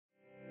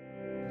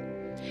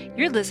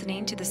You're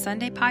listening to the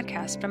Sunday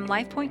podcast from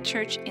LifePoint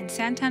Church in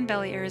Santan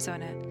Valley,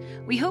 Arizona.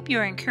 We hope you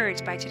are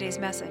encouraged by today's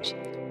message.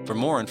 For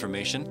more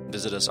information,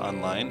 visit us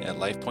online at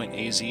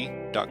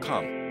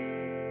lifepointaz.com.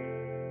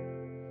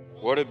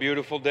 What a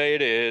beautiful day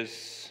it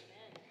is.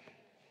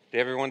 Did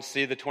everyone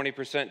see the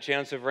 20%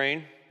 chance of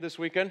rain this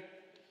weekend?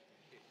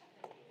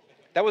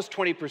 That was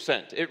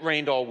 20%. It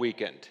rained all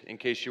weekend, in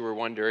case you were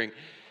wondering.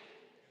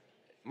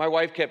 My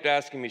wife kept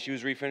asking me, she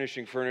was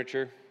refinishing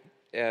furniture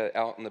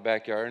out in the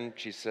backyard, and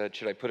she said,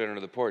 should I put it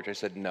under the porch? I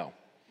said, no.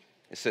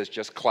 It says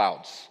just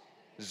clouds.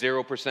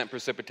 0%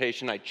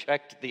 precipitation. I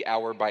checked the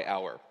hour by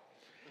hour.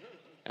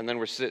 And then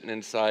we're sitting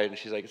inside, and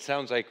she's like, it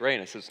sounds like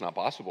rain. I said, it's not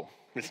possible.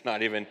 It's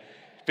not even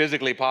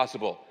physically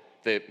possible.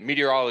 The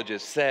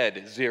meteorologist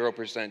said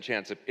 0%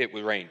 chance it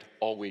would rain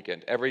all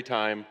weekend. Every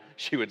time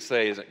she would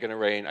say, is it going to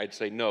rain? I'd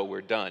say, no,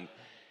 we're done.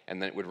 And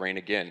then it would rain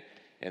again.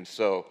 And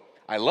so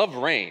I love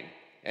rain,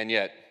 and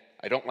yet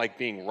I don't like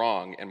being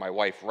wrong and my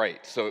wife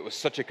right. So it was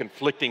such a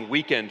conflicting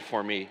weekend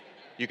for me.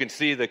 You can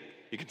see the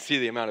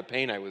amount of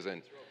pain I was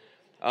in.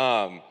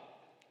 So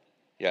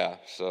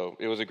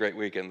it was a great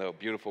weekend, though.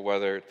 Beautiful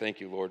weather.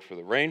 Thank you, Lord, for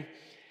the rain.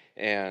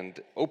 And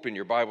open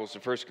your Bibles to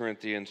 1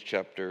 Corinthians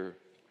chapter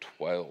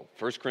 12.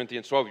 1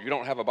 Corinthians 12. If you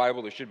don't have a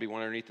Bible, there should be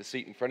one underneath the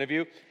seat in front of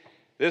you.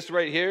 This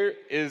right here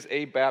is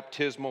a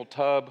baptismal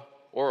tub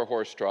or a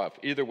horse trough.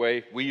 Either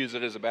way, we use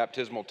it as a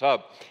baptismal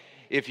tub.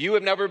 If you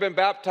have never been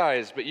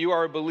baptized, but you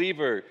are a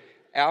believer,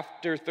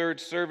 after third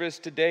service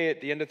today, at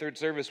the end of third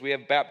service, we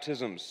have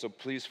baptisms. So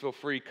please feel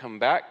free, come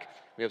back.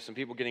 We have some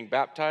people getting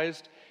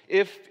baptized.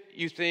 If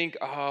you think,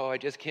 oh, I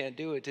just can't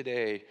do it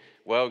today,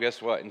 well,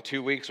 guess what? In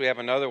 2 weeks, we have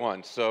another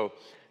one. So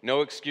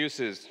no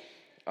excuses.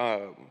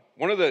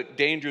 One of the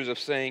dangers of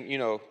saying,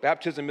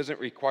 baptism isn't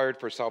required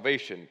for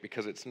salvation,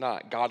 because it's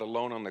not. God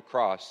alone on the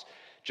cross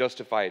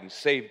justified and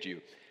saved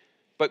you.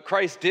 But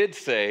Christ did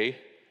say,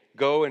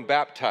 go and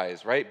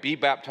baptize, right? Be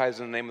baptized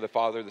in the name of the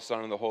Father, the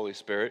Son, and the Holy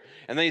Spirit.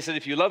 And then he said,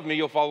 if you love me,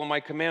 you'll follow my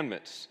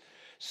commandments.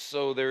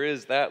 So there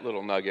is that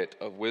little nugget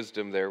of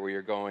wisdom there where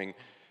you're going,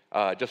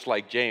 just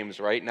like James,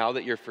 right? Now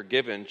that you're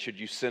forgiven, should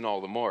you sin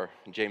all the more?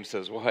 And James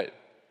says, what?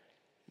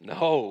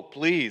 No,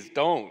 please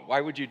don't.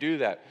 Why would you do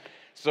that?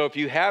 So if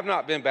you have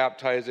not been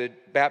baptized,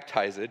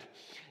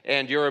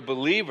 and you're a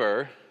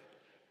believer,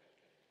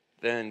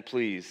 then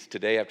please,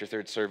 today after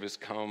third service,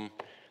 come.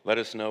 Let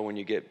us know when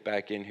you get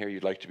back in here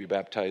you'd like to be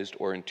baptized,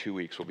 or in 2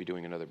 weeks we'll be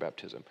doing another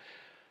baptism.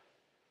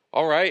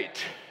 All right.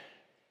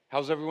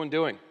 How's everyone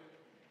doing?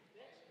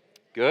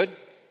 Good?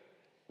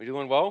 We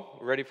doing well?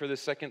 We're ready for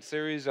this second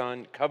series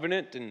on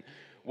covenant, and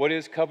what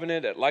is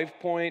covenant at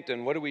LifePoint,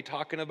 and what are we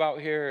talking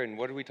about here, and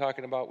what are we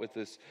talking about with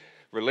this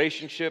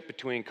relationship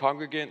between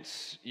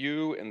congregants,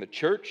 you, and the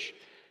church?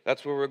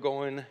 That's where we're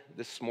going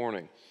this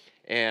morning.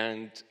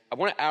 And I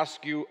want to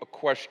ask you a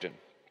question.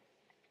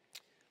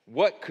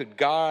 What could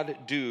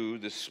God do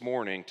this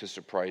morning to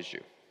surprise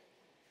you?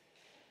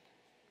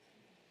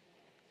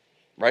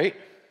 Right?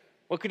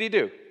 What could he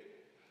do?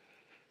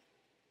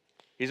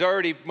 He's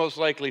already most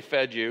likely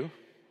fed you,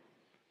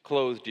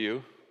 clothed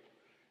you.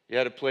 You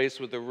had a place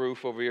with a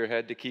roof over your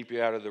head to keep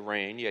you out of the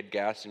rain. You had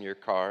gas in your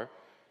car.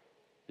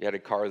 You had a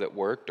car that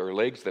worked, or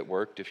legs that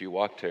worked if you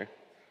walked here.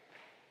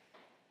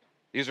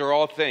 These are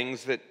all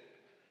things that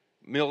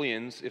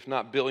millions, if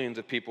not billions,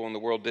 of people in the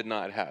world did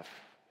not have.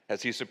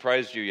 Has he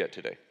surprised you yet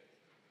today?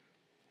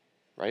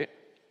 Right?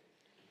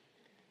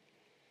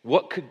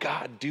 What could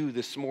God do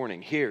this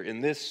morning here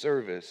in this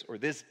service or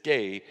this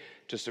day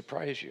to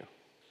surprise you?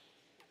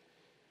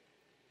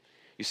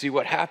 You see,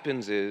 what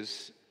happens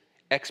is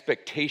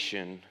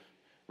expectation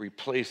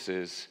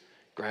replaces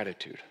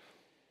gratitude.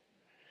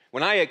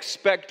 When I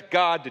expect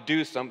God to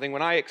do something,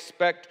 when I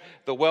expect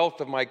the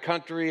wealth of my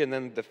country and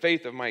then the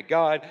faith of my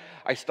God,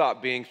 I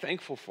stop being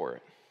thankful for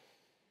it.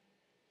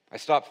 I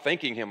stopped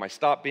thanking him. I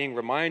stopped being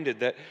reminded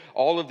that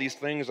all of these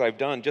things I've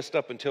done just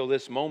up until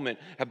this moment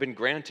have been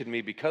granted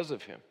me because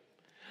of him.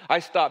 I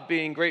stopped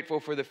being grateful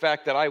for the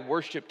fact that I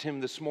worshiped him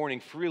this morning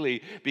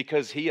freely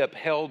because he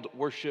upheld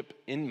worship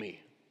in me.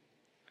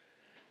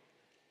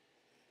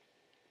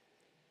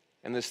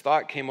 And this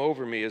thought came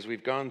over me as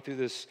we've gone through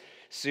this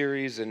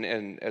series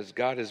and as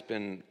God has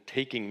been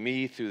taking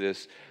me through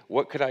this.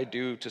 What could I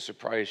do to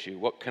surprise you?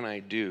 What can I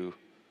do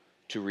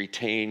to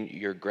retain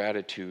your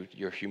gratitude,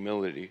 your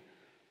humility?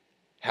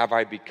 Have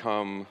I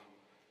become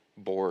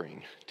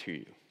boring to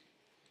you?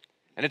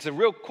 And it's a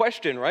real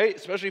question, right?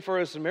 Especially for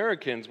us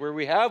Americans, where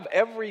we have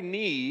every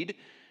need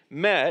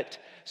met.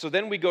 So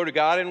then we go to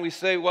God and we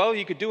say, well,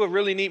 you could do a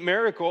really neat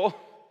miracle,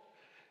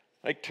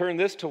 like turn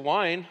this to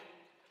wine.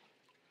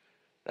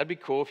 That'd be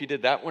cool if you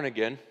did that one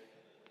again.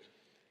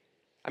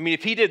 I mean,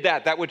 if he did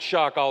that, that would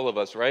shock all of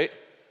us, right?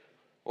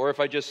 Or if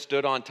I just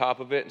stood on top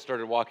of it and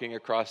started walking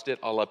across it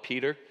a la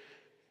Peter,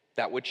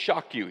 that would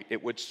shock you.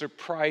 It would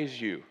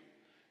surprise you.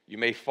 You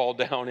may fall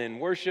down in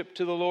worship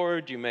to the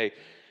Lord. You may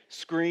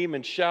scream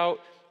and shout.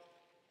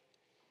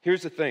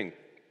 Here's the thing.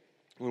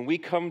 When we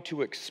come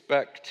to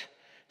expect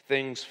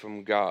things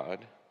from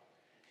God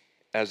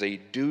as a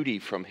duty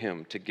from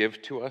him to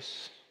give to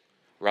us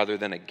rather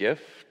than a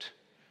gift,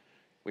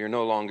 we are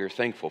no longer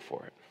thankful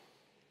for it.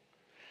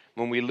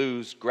 When we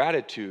lose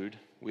gratitude,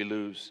 we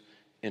lose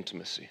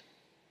intimacy.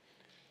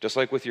 Just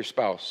like with your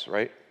spouse,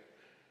 right?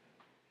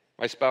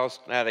 My spouse,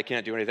 they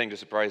can't do anything to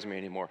surprise me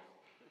anymore.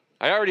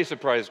 I already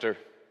surprised her.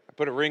 I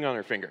put a ring on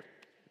her finger.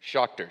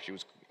 Shocked her. She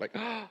was like,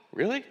 oh,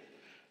 really?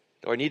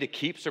 Do I need to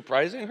keep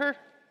surprising her?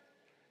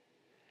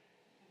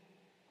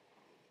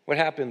 What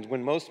happens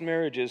when most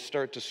marriages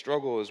start to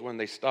struggle is when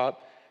they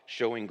stop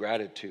showing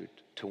gratitude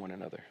to one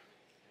another.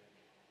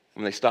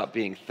 When they stop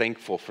being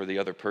thankful for the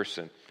other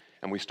person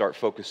and we start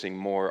focusing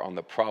more on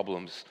the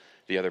problems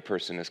the other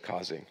person is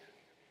causing.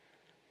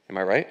 Am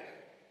I right?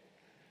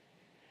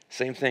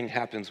 Same thing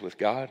happens with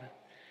God,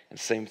 and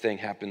same thing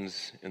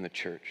happens in the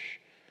church.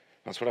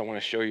 That's what I want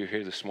to show you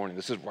here this morning.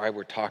 This is why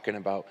we're talking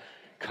about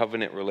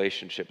covenant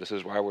relationship. This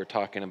is why we're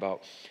talking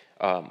about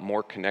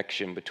more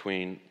connection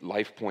between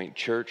Life Point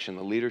Church and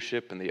the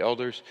leadership and the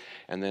elders,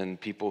 and then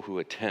people who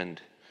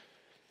attend.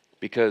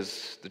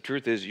 Because the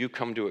truth is, you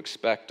come to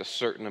expect a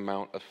certain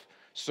amount of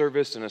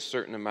service and a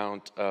certain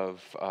amount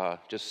of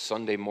just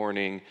Sunday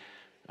morning,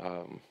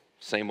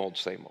 same old,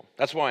 same old.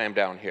 That's why I'm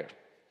down here,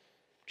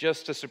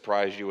 just to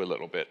surprise you a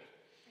little bit.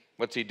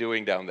 What's he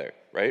doing down there,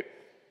 right?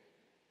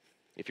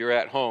 If you're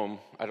at home,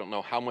 I don't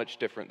know how much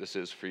different this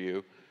is for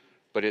you,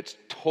 but it's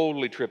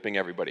totally tripping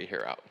everybody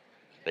here out.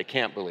 They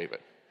can't believe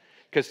it.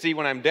 Because see,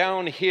 when I'm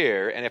down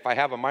here, and if I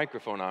have a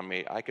microphone on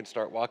me, I can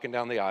start walking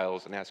down the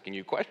aisles and asking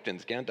you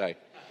questions, can't I?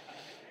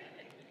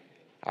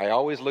 I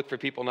always look for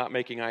people not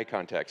making eye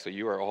contact, so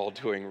you are all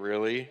doing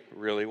really,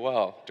 really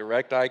well.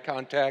 Direct eye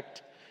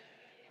contact.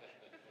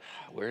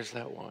 Where's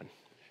that one?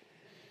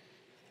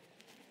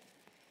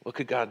 What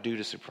could God do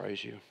to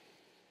surprise you?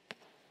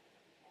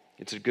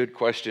 It's a good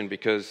question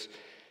because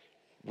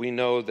we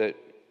know that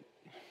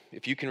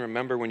if you can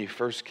remember when you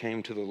first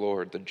came to the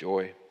Lord, the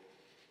joy,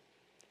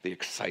 the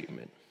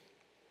excitement.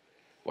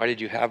 Why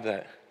did you have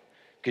that?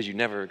 Because you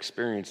never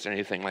experienced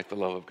anything like the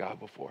love of God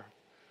before.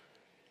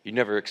 You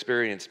never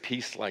experienced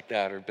peace like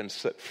that or been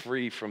set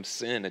free from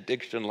sin,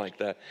 addiction like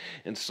that.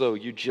 And so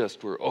you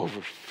just were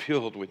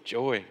overfilled with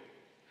joy.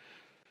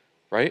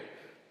 Right?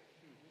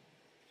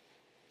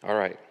 All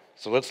right.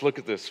 So let's look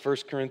at this. 1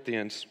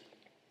 Corinthians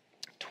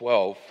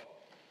 12.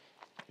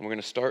 And we're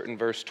going to start in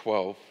verse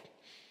 12.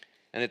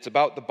 And it's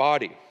about the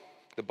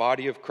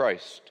body of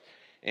Christ,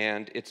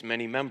 and its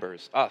many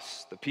members,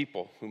 us, the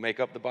people who make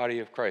up the body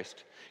of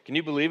Christ. Can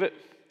you believe it?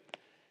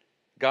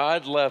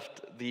 God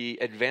left the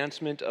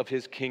advancement of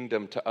his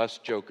kingdom to us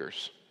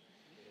jokers.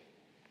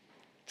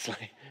 It's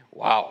like,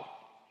 wow.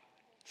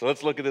 So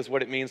let's look at this,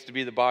 what it means to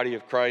be the body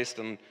of Christ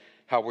and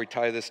how we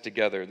tie this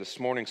together. This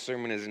morning's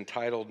sermon is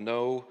entitled,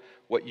 Know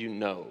What You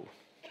Know.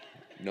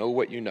 Know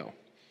what you know.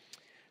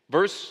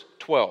 Verse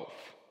 12.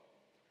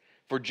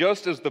 For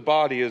just as the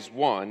body is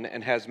one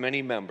and has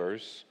many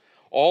members,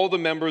 all the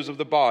members of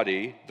the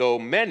body, though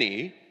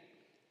many,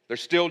 they're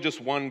still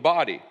just one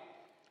body.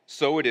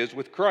 So it is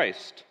with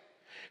Christ.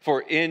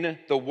 For in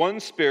the one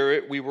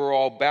Spirit we were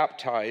all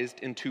baptized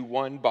into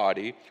one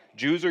body,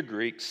 Jews or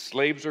Greeks,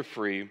 slaves or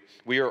free,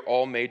 we are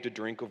all made to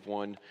drink of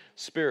one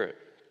Spirit.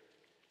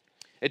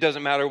 It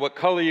doesn't matter what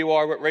color you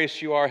are, what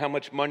race you are, how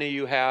much money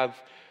you have,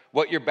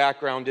 what your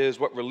background is,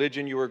 what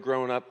religion you were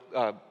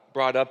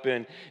brought up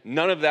in.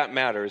 None of that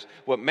matters.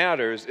 What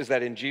matters is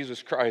that in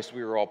Jesus Christ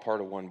we are all part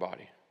of one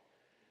body.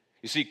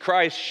 You see,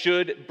 Christ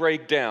should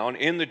break down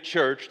in the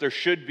church. There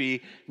should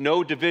be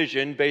no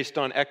division based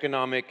on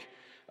economic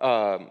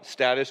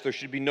status. There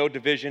should be no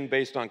division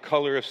based on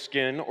color of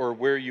skin or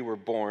where you were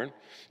born.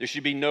 There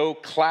should be no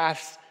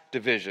class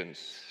divisions.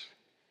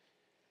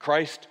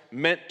 Christ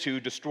meant to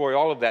destroy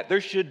all of that.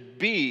 There should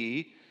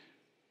be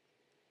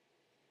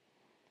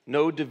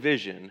no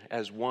division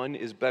as one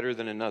is better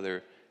than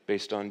another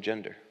based on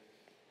gender.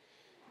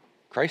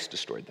 Christ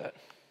destroyed that.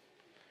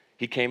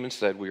 He came and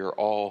said we are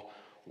all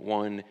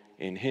one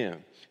in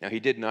him. Now, he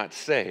did not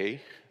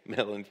say,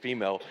 male and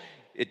female,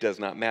 it does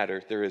not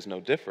matter. There is no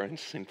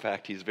difference. In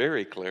fact, he's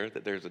very clear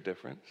that there's a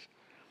difference.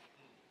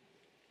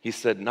 He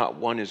said, not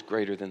one is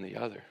greater than the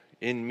other.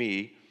 In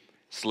me,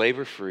 slave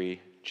or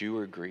free, Jew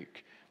or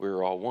Greek,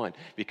 we're all one.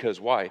 Because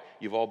why?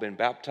 You've all been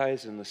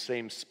baptized in the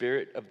same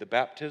spirit of the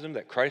baptism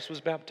that Christ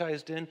was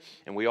baptized in,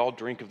 and we all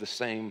drink of the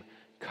same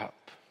cup.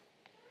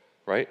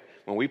 Right?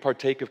 When we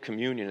partake of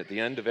communion at the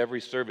end of every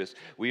service,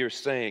 we are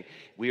saying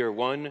we are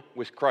one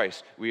with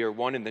Christ. We are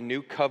one in the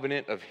new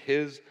covenant of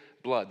his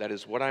blood. That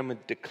is what I'm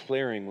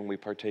declaring when we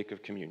partake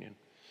of communion.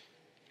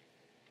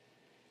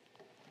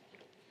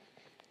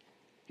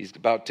 He's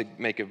about to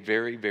make a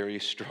very, very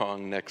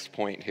strong next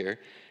point here.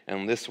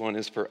 And this one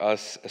is for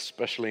us,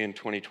 especially in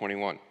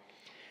 2021.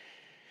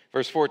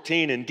 Verse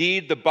 14,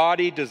 indeed, the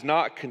body does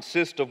not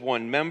consist of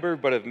one member,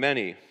 but of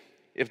many.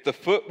 If the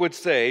foot would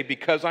say,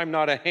 because I'm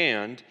not a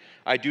hand,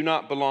 I do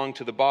not belong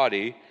to the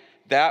body,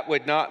 that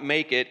would not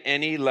make it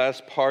any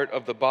less part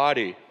of the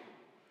body.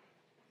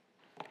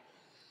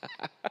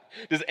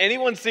 Does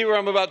anyone see where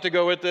I'm about to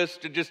go with this?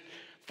 Just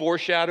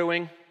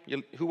foreshadowing?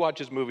 Who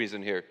watches movies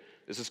in here?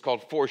 This is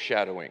called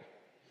foreshadowing.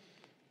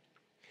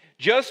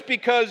 Just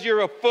because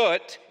you're a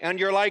foot and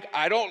you're like,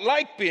 I don't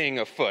like being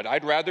a foot,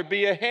 I'd rather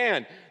be a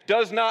hand,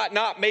 does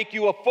not make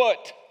you a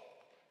foot.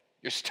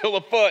 You're still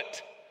a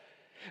foot.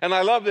 And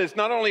I love this.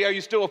 Not only are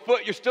you still a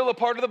foot, you're still a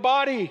part of the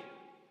body.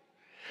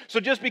 So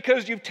just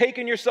because you've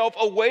taken yourself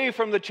away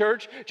from the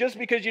church, just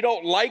because you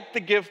don't like the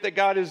gift that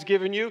God has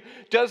given you,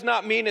 does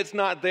not mean it's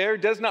not there,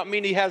 does not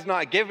mean He has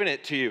not given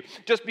it to you.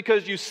 Just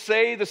because you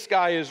say the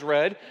sky is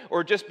red,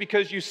 or just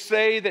because you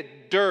say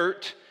that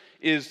dirt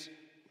is,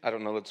 I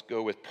don't know, let's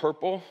go with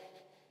purple,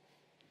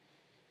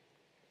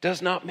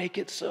 does not make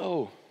it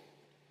so.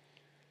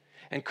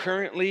 And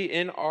currently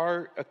in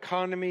our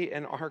economy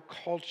and our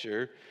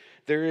culture,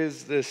 there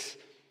is this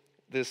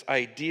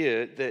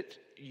idea that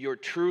your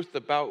truth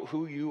about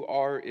who you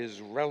are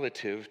is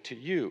relative to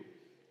you.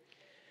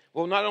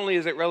 Well, not only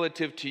is it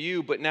relative to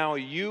you, but now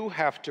you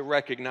have to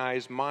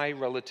recognize my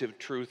relative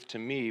truth to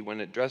me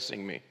when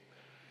addressing me.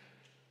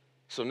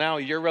 So now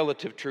your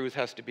relative truth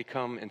has to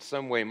become in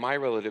some way my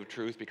relative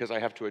truth because I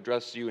have to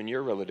address you in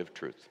your relative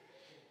truth.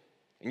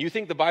 And you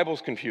think the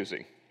Bible's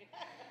confusing,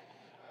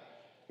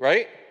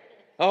 right?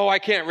 Oh, I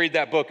can't read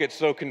that book, it's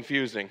so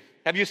confusing.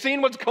 Have you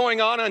seen what's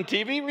going on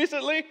TV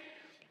recently?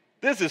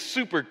 This is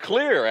super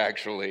clear,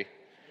 actually.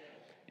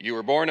 You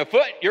were born a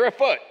foot, you're a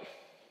foot.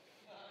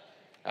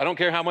 I don't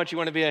care how much you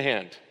want to be a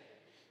hand.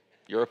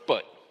 You're a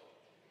foot.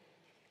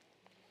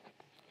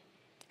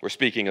 We're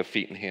speaking of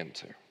feet and hands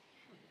here.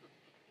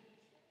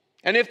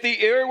 And if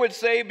the ear would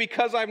say,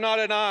 because I'm not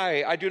an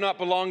eye, I do not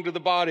belong to the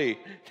body,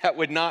 that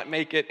would not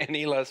make it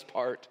any less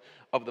part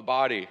of the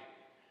body.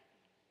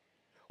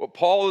 What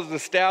Paul is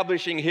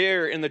establishing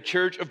here in the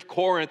church of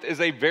Corinth is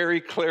a very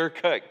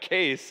clear-cut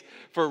case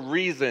for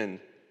reason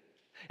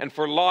and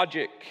for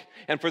logic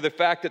and for the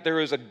fact that there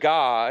is a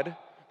God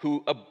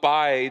who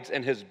abides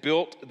and has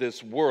built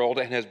this world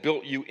and has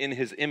built you in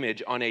His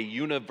image on a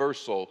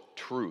universal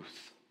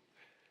truth.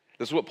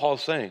 This is what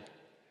Paul's saying.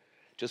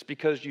 Just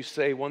because you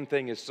say one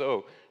thing is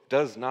so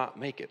does not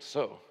make it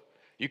so.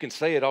 You can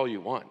say it all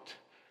you want.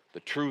 The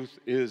truth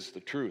is the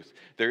truth.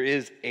 There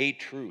is a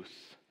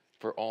truth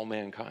for all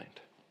mankind.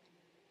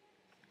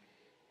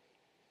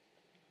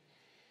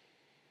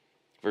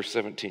 Verse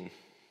 17.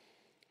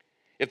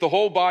 If the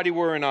whole body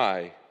were an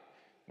eye,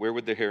 where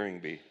would the hearing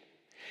be?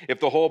 If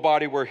the whole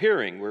body were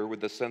hearing, where would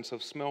the sense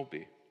of smell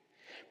be?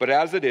 But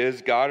as it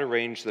is, God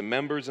arranged the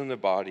members in the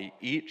body,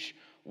 each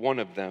one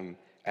of them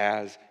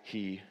as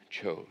He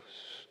chose.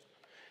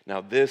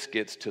 Now this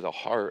gets to the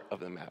heart of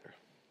the matter.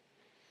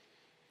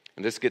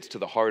 And this gets to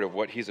the heart of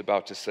what he's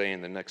about to say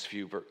in the next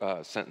few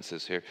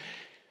sentences here.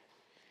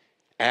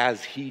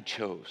 As He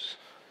chose.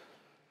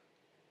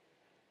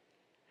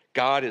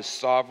 God is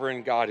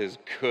sovereign. God is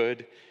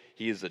good.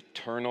 He is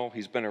eternal.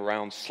 He's been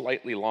around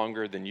slightly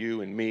longer than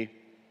you and me.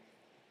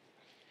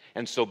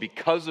 And so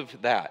because of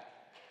that,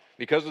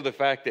 because of the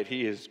fact that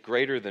He is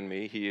greater than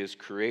me, He is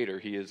creator,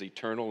 He is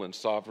eternal and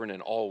sovereign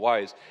and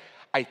all-wise,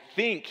 I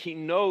think He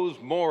knows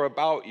more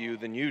about you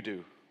than you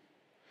do.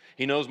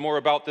 He knows more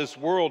about this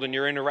world and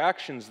your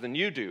interactions than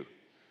you do.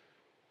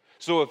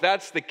 So if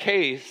that's the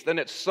case, then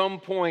at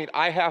some point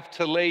I have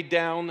to lay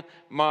down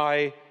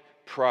my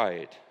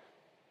pride.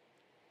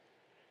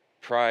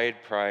 Pride.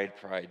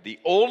 The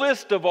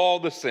oldest of all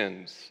the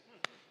sins.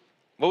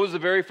 What was the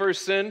very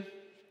first sin?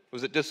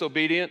 Was it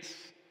disobedience?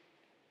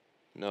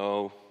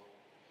 No,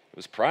 it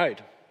was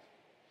pride.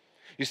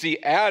 You see,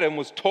 Adam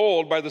was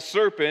told by the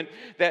serpent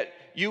that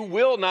you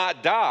will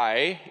not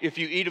die if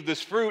you eat of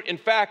this fruit. In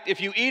fact,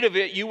 if you eat of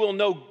it, you will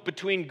know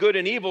between good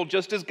and evil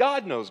just as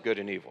God knows good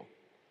and evil.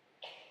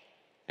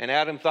 And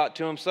Adam thought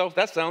to himself,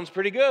 that sounds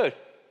pretty good.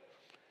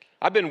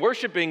 I've been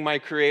worshiping my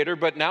Creator,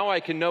 but now I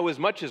can know as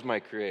much as my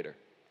Creator.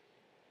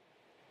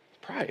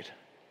 Pride.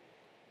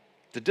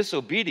 The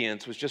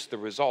disobedience was just the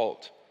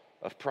result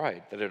of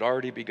pride that had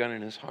already begun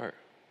in his heart.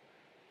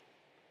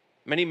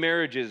 Many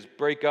marriages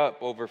break up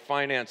over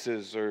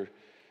finances or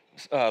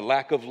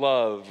lack of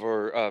love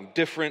or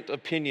different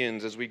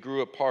opinions as we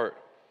grew apart.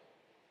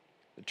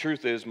 The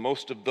truth is,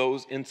 most of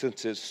those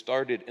instances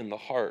started in the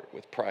heart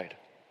with pride.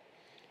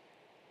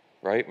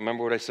 Right?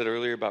 Remember what I said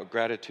earlier about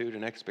gratitude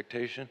and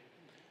expectation?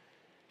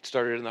 It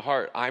started in the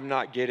heart. I'm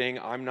not getting,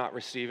 I'm not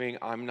receiving,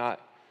 I'm not.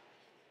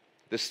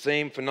 The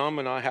same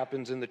phenomena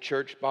happens in the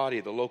church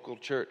body, the local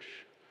church.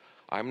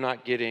 I'm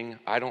not getting,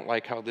 I don't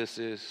like how this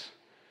is.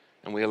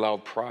 And we allow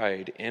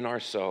pride in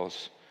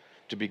ourselves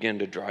to begin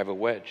to drive a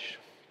wedge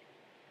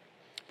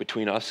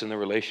between us and the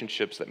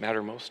relationships that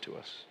matter most to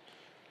us.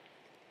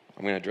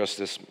 I'm going to address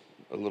this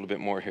a little bit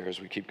more here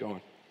as we keep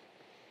going.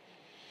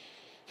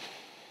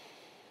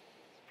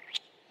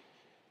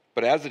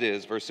 But as it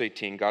is, verse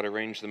 18, God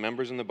arranged the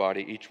members in the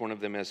body, each one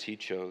of them as He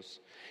chose.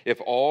 If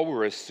all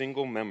were a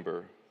single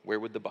member, where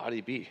would the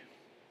body be?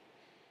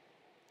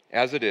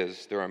 As it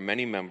is, there are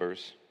many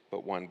members,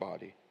 but one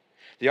body.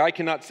 The eye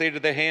cannot say to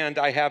the hand,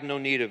 I have no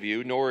need of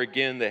you, nor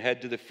again the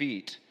head to the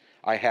feet,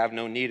 I have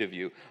no need of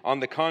you. On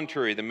the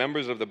contrary, the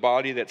members of the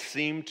body that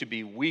seem to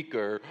be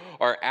weaker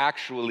are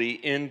actually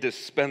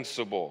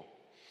indispensable.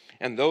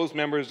 And those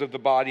members of the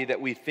body that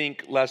we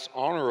think less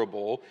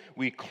honorable,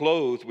 we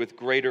clothe with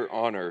greater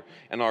honor.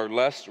 And our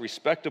less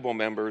respectable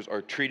members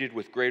are treated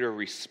with greater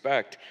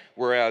respect,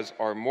 whereas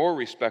our more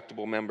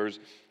respectable members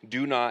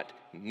do not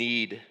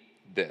need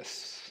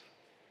this.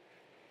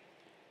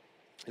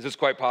 This is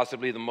quite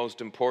possibly the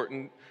most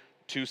important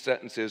 2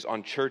 sentences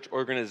on church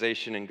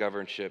organization and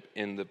governorship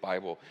in the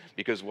Bible,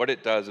 because what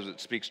it does is it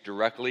speaks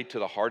directly to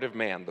the heart of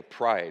man, the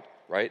pride,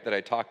 right, that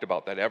I talked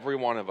about, that every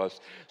one of us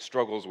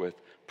struggles with,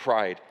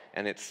 pride.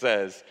 And it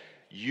says,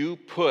 you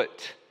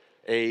put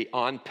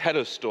on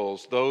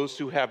pedestals those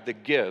who have the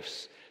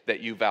gifts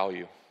that you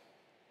value.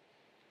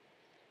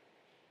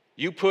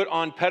 You put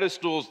on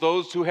pedestals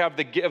those who have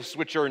the gifts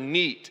which are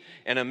neat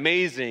and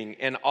amazing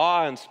and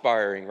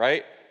awe-inspiring,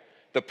 right?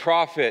 The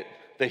prophet,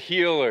 the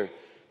healer,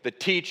 the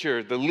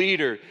teacher, the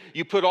leader.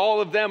 You put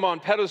all of them on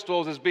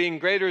pedestals as being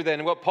greater than.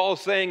 And what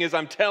Paul's saying is,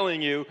 I'm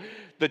telling you,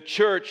 the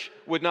church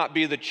would not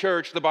be the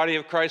church, the body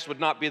of Christ would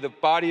not be the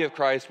body of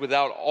Christ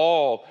without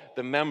all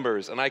the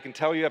members. And I can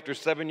tell you, after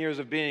 7 years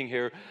of being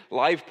here,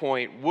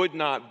 LifePoint would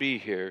not be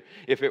here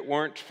if it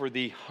weren't for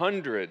the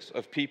hundreds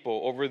of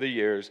people over the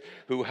years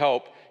who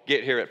help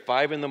get here at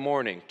 5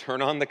 a.m,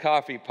 turn on the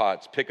coffee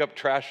pots, pick up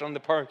trash on the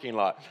parking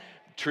lot,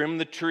 trim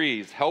the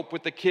trees, help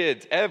with the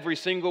kids every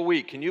single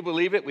week. Can you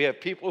believe it? We have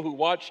people who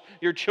watch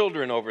your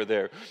children over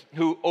there,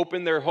 who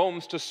open their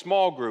homes to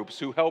small groups,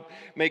 who help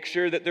make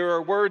sure that there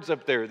are words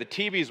up there. The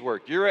TVs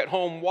work. You're at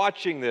home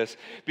watching this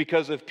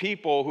because of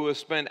people who have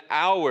spent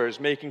hours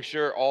making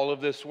sure all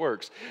of this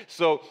works.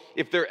 So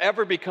if there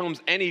ever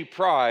becomes any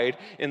pride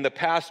in the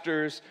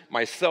pastors,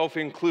 myself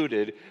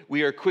included,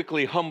 we are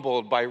quickly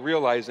humbled by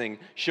realizing,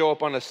 show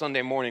up on a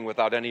Sunday morning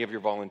without any of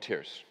your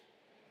volunteers.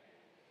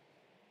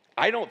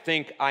 I don't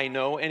think I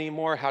know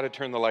anymore how to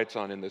turn the lights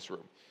on in this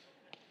room.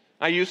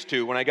 I used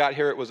to. When I got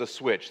here, it was a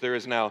switch. There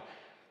is now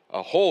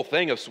a whole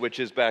thing of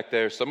switches back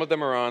there. Some of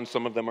them are on,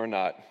 some of them are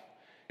not.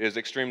 It is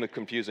extremely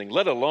confusing,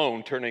 let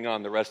alone turning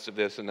on the rest of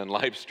this and then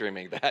live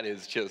streaming. That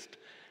is just,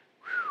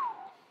 whew.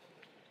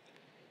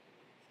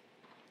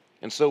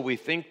 And so we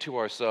think to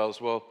ourselves,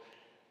 well,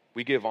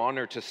 we give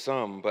honor to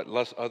some, but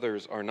less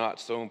others are not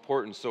so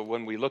important. So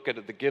when we look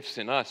at the gifts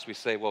in us, we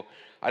say, well,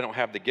 I don't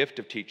have the gift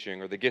of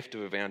teaching or the gift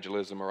of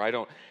evangelism, or I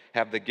don't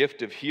have the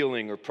gift of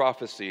healing or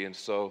prophecy, and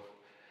so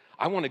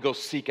I want to go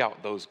seek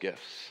out those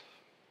gifts.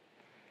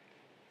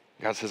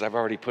 God says, I've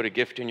already put a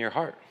gift in your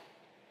heart.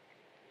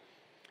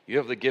 You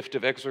have the gift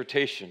of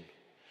exhortation.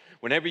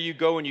 Whenever you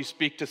go and you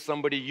speak to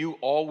somebody, you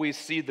always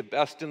see the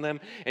best in them,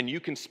 and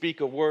you can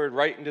speak a word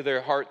right into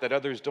their heart that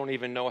others don't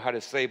even know how to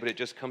say, but it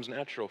just comes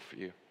natural for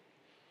you.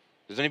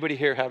 Does anybody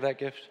here have that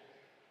gift?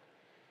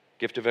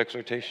 Gift of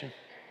exhortation?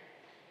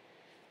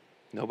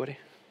 Nobody?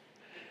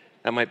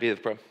 That might be the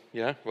problem.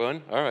 Yeah,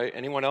 one? All right.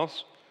 Anyone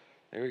else?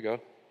 There we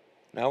go.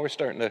 Now we're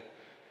starting to,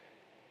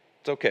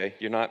 it's okay.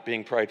 You're not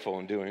being prideful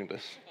in doing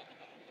this.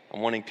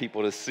 I'm wanting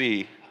people to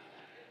see.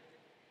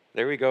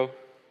 There we go.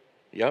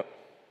 Yep.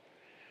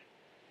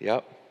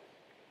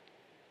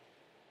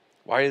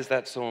 Why is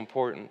that so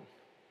important?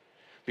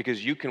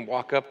 Because you can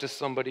walk up to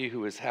somebody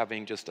who is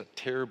having just a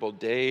terrible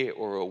day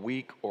or a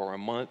week or a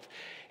month,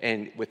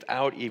 and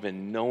without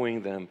even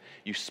knowing them,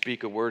 you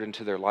speak a word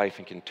into their life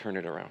and can turn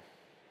it around.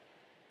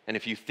 And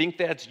if you think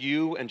that's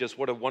you and just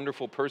what a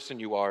wonderful person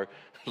you are,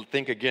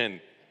 think again.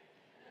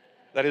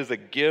 That is a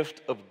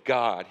gift of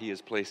God He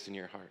has placed in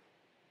your heart.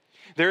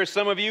 There are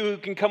some of you who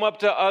can come up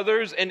to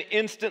others and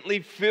instantly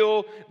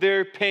feel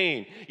their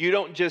pain. You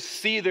don't just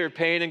see their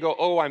pain and go,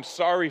 oh, I'm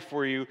sorry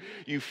for you.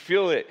 You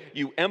feel it.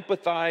 You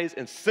empathize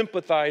and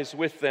sympathize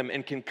with them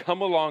and can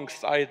come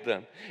alongside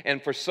them.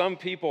 And for some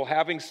people,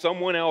 having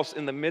someone else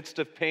in the midst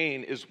of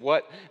pain is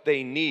what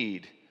they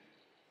need.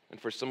 And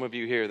for some of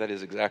you here, that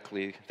is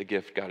exactly the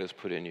gift God has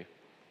put in you.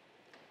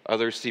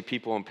 Others see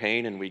people in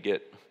pain and we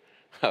get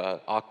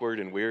awkward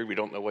and weird. We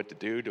don't know what to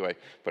do. Do I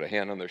put a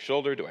hand on their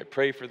shoulder? Do I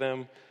pray for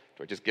them?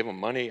 Do I just give them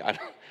money? I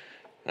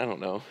don't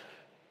know.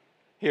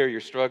 Here,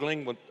 you're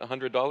struggling with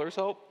 $100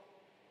 help?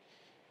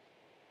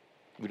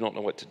 We don't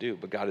know what to do,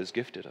 but God has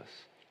gifted us.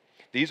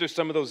 These are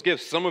some of those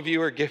gifts. Some of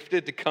you are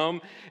gifted to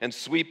come and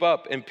sweep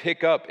up and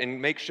pick up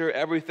and make sure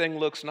everything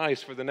looks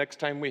nice for the next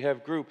time we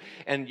have group.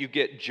 And you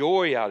get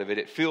joy out of it.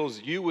 It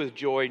fills you with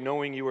joy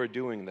knowing you are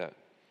doing that.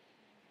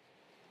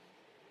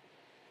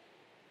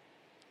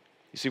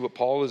 You see, what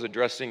Paul is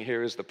addressing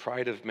here is the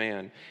pride of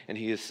man, and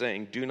he is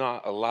saying, do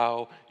not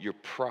allow your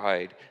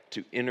pride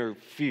to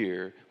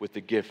interfere with the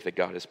gift that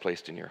God has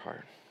placed in your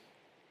heart.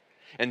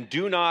 And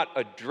do not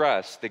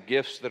address the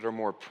gifts that are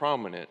more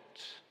prominent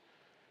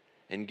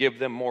and give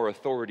them more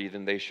authority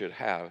than they should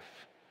have.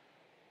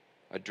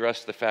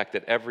 Address the fact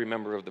that every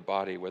member of the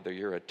body, whether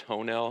you're a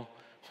toenail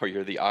or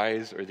you're the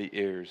eyes or the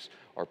ears,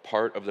 are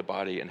part of the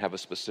body and have a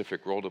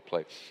specific role to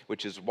play,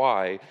 which is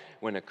why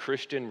when a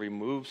Christian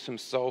removes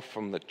himself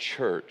from the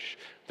church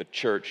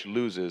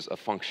loses a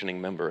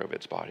functioning member of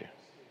its body.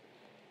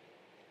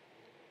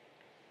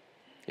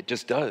 It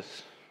just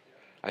does.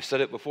 I've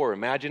said it before.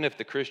 Imagine if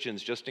the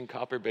Christians just in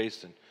Copper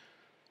Basin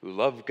who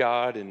love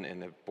God and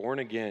are born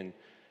again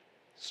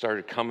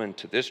started coming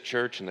to this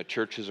church and the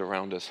churches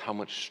around us, how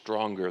much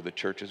stronger the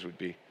churches would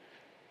be.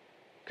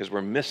 Because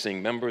we're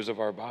missing members of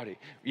our body.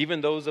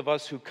 Even those of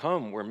us who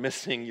come, we're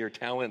missing your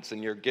talents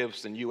and your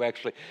gifts, and you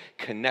actually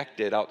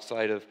connected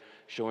outside of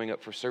showing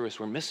up for service.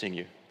 We're missing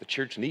you. The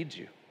church needs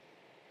you.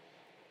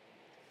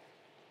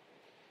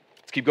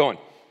 Let's keep going.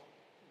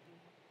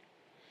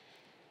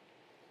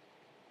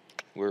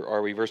 Where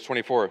are we? Verse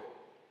 24.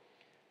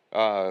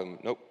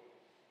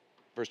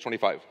 Verse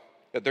 25.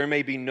 That there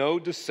may be no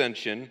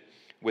dissension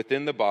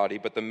within the body,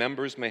 but the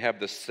members may have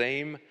the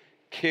same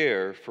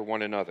care for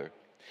one another.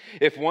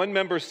 If one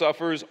member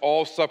suffers,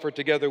 all suffer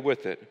together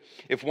with it.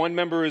 If one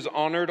member is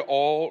honored,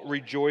 all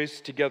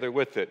rejoice together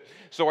with it.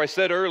 So I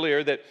said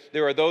earlier that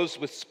there are those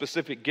with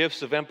specific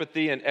gifts of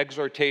empathy and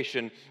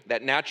exhortation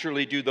that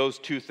naturally do those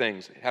two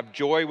things. Have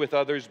joy with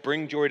others,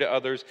 bring joy to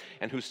others,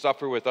 and who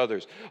suffer with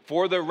others.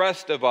 For the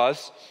rest of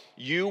us,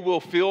 you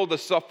will feel the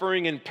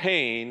suffering and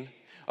pain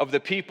of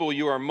the people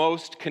you are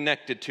most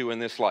connected to in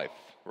this life,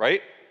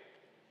 right?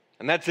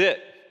 And that's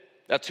it.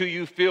 That's who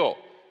you feel.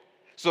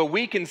 So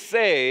we can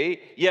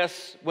say,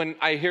 yes, when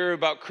I hear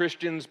about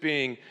Christians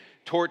being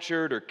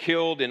tortured or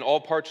killed in all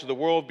parts of the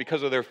world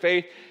because of their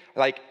faith,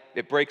 like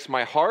it breaks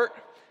my heart,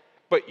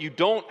 but you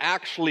don't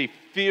actually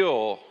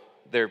feel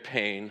their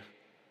pain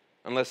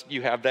unless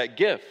you have that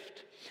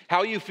gift.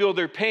 How you feel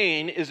their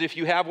pain is if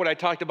you have what I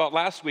talked about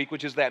last week,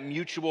 which is that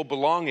mutual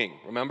belonging.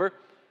 Remember?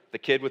 The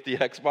kid with the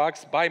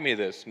Xbox, buy me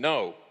this.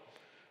 No.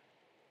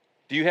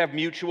 Do you have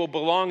mutual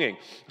belonging?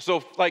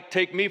 So like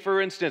take me for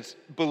instance,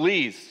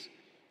 Belize.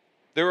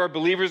 There are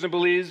believers in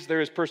Belize.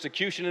 There is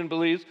persecution in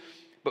Belize.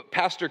 But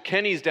Pastor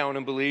Kenny's down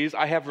in Belize.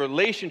 I have a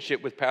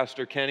relationship with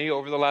Pastor Kenny.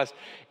 Over the last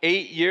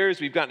 8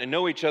 years, we've gotten to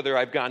know each other.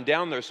 I've gone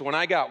down there. So when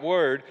I got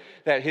word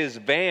that his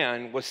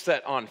van was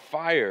set on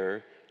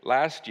fire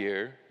last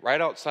year, right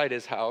outside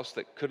his house,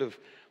 that could have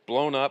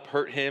blown up,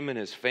 hurt him and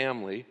his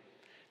family,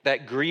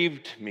 that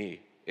grieved me.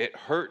 It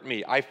hurt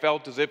me. I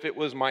felt as if it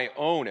was my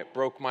own. It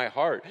broke my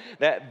heart.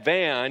 That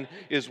van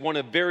is one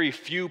of very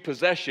few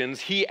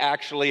possessions he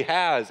actually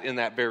has in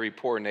that very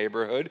poor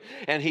neighborhood.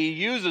 And he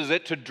uses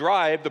it to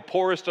drive the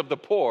poorest of the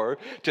poor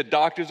to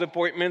doctor's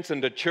appointments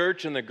and to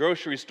church and the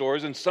grocery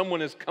stores. And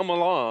someone has come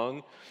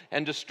along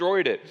and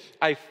destroyed it.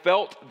 I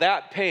felt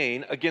that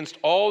pain against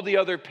all the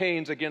other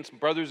pains against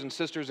brothers and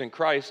sisters in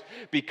Christ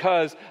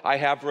because I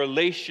have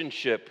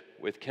relationship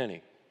with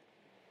Kenny.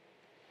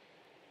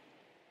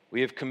 We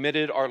have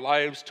committed our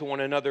lives to one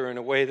another in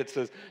a way that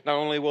says, not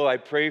only will I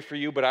pray for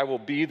you, but I will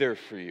be there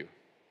for you.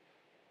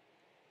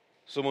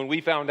 So when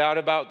we found out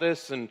about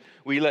this and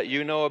we let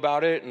you know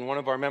about it, and one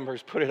of our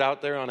members put it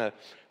out there on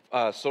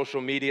a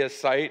social media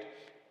site,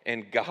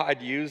 and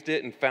God used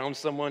it and found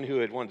someone who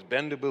had once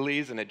been to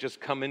Belize and had just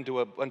come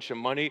into a bunch of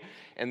money,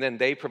 and then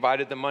they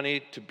provided the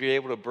money to be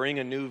able to bring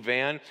a new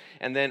van,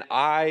 and then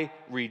I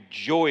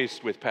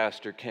rejoiced with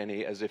Pastor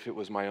Kenny as if it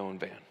was my own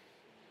van.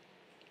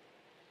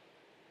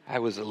 I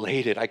was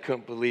elated. I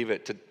couldn't believe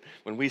it.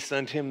 When we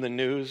sent him the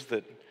news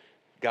that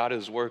God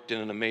has worked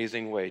in an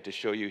amazing way to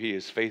show you he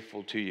is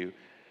faithful to you,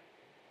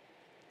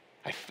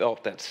 I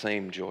felt that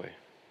same joy.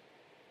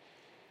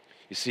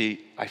 You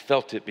see, I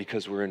felt it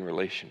because we're in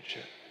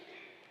relationship.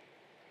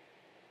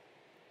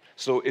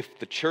 So if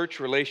the church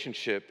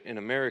relationship in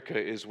America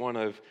is one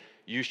of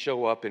you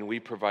show up and we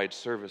provide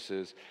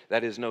services,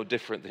 that is no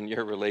different than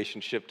your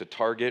relationship to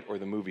Target or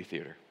the movie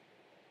theater.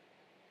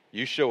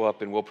 You show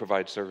up and we'll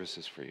provide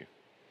services for you.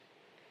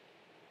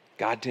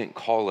 God didn't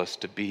call us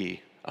to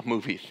be a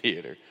movie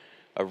theater,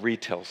 a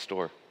retail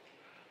store.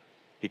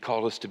 He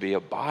called us to be a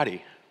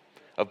body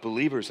of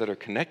believers that are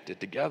connected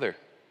together,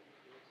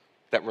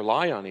 that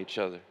rely on each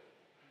other,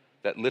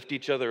 that lift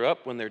each other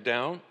up when they're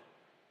down,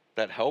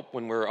 that help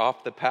when we're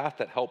off the path,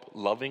 that help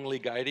lovingly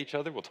guide each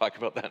other. We'll talk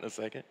about that in a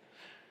second,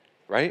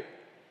 right?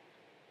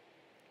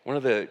 One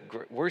of the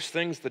worst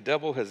things the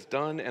devil has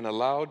done and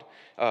allowed,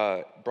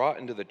 brought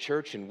into the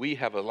church, and we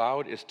have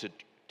allowed, is to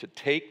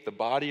take the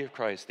body of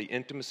Christ, the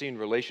intimacy and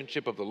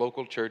relationship of the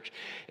local church,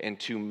 and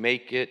to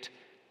make it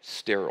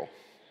sterile.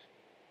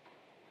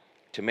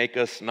 To make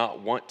us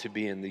not want to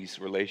be in these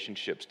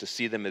relationships, to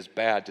see them as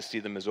bad, to see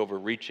them as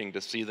overreaching,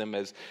 to see them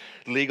as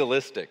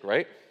legalistic,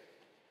 right?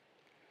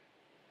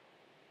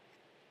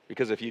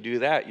 Because if you do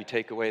that, you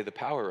take away the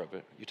power of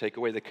it. You take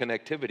away the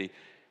connectivity.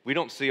 We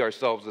don't see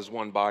ourselves as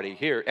one body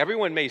here.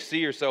 Everyone may see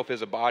yourself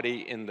as a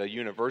body in the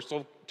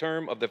universal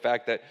term of the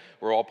fact that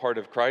we're all part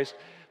of Christ,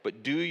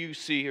 but do you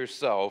see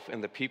yourself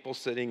and the people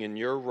sitting in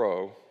your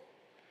row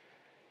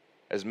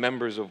as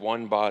members of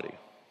one body,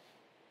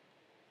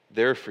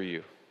 there for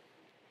you,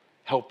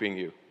 helping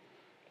you?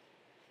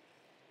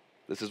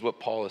 This is what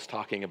Paul is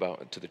talking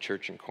about to the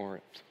church in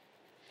Corinth.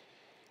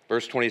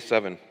 Verse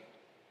 27.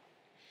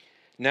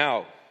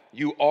 Now,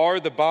 you are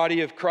the body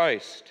of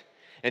Christ,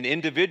 and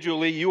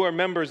individually you are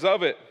members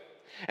of it.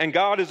 And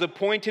God has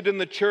appointed in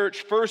the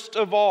church, first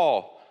of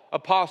all,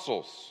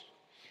 apostles.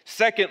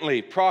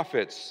 Secondly,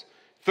 prophets.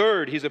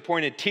 Third, he's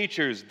appointed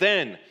teachers,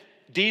 then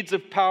deeds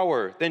of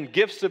power, then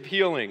gifts of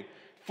healing,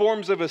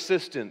 forms of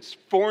assistance,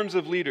 forms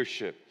of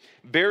leadership.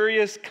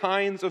 various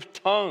kinds of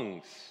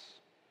tongues.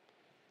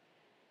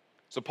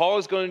 So Paul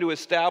is going to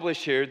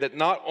establish here that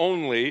not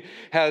only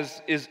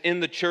is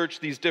in the church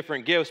these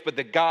different gifts, but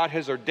that God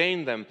has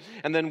ordained them.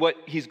 And then what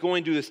he's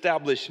going to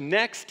establish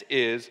next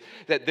is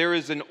that there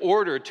is an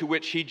order to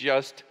which he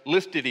just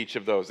listed each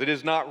of those. It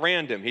is not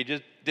random. He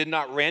just did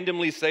not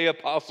randomly say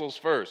apostles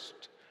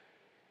first.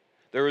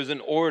 There is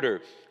an order.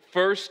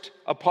 First,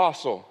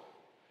 apostle.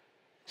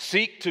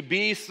 Seek to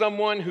be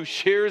someone who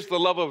shares the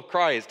love of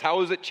Christ. How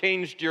has it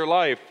changed your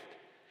life?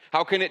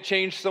 How can it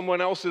change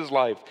someone else's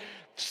life?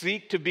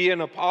 Seek to be an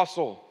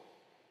apostle.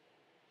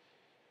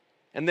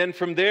 And then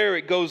from there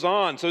it goes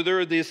on. So there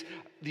are these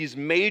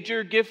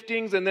major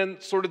giftings and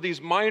then sort of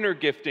these minor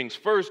giftings.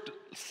 First,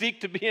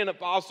 seek to be an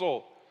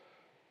apostle.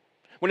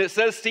 When it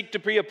says seek to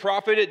be a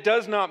prophet, it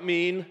does not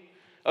mean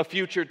a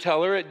future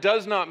teller. It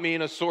does not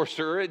mean a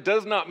sorcerer. It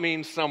does not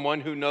mean someone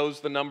who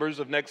knows the numbers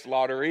of next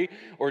lottery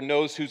or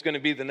knows who's going to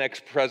be the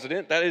next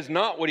president. That is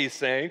not what he's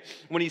saying.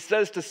 When he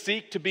says to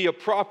seek to be a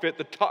prophet,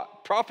 the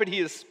prophet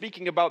he is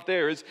speaking about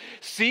there is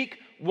seek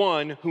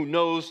one who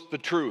knows the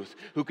truth,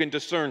 who can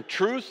discern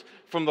truth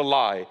from the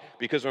lie.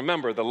 Because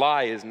remember, the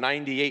lie is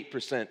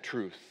 98%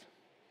 truth.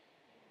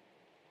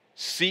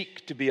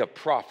 Seek to be a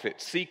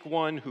prophet. Seek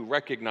one who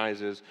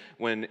recognizes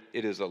when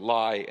it is a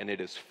lie and it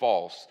is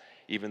false,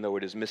 even though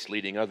it is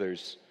misleading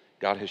others.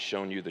 God has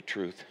shown you the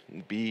truth.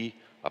 Be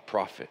a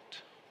prophet.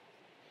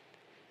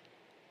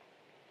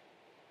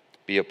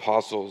 Be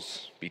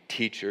apostles, be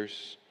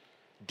teachers,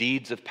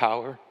 deeds of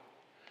power.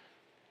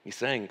 He's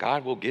saying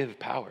God will give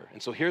power.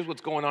 And so here's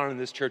what's going on in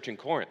this church in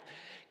Corinth.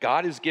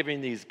 God is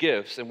giving these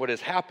gifts, and what has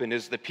happened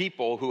is the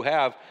people who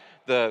have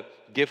the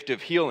gift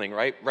of healing,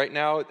 right? Right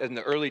now in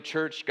the early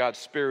church, God's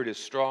Spirit is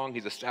strong.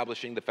 He's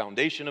establishing the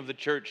foundation of the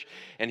church,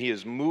 and he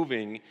is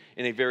moving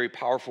in a very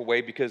powerful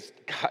way because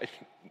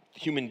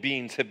human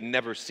beings have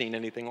never seen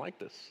anything like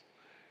this,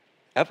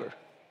 ever.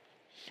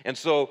 And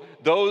so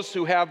those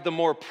who have the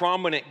more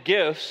prominent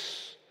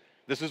gifts,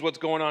 this is what's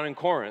going on in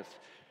Corinth,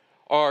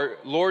 are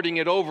lording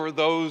it over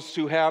those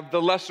who have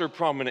the lesser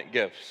prominent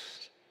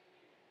gifts.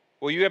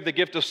 Well, you have the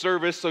gift of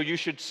service, so you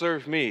should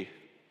serve me.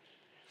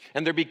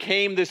 And there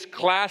became this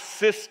class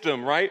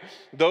system, right?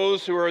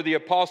 Those who are the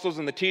apostles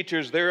and the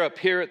teachers, they're up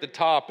here at the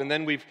top. And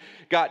then we've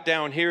got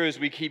down here as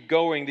we keep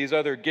going, these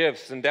other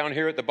gifts. And down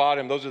here at the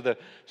bottom, those are the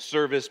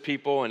service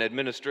people and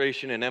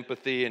administration and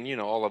empathy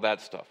and, all of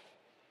that stuff.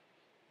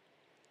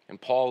 And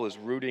Paul is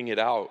rooting it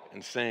out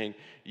and saying,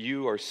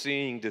 you are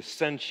seeing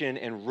dissension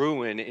and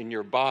ruin in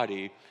your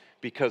body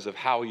because of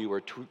how you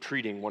are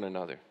treating one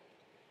another.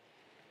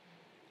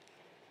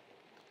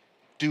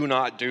 Do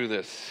not do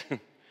this.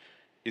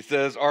 He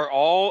says, are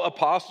all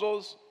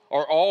apostles?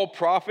 Are all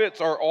prophets?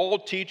 Are all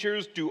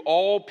teachers? Do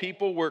all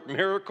people work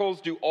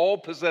miracles? Do all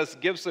possess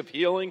gifts of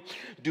healing?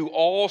 Do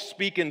all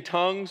speak in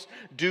tongues?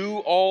 Do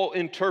all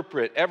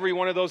interpret? Every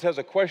one of those has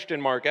a question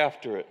mark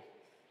after it.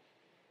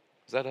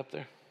 Is that up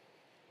there?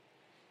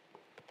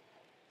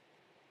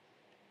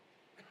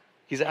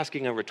 He's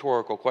asking a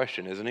rhetorical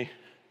question, isn't he?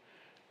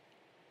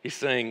 He's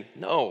saying,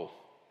 no,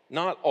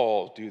 not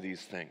all do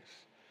these things.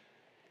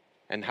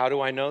 And how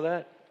do I know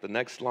that? The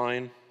next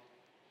line,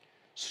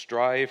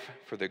 strive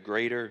for the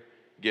greater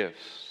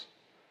gifts.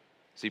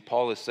 See,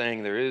 Paul is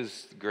saying there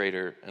is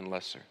greater and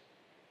lesser.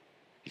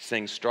 He's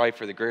saying strive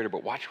for the greater,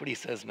 but watch what he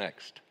says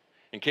next.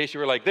 In case you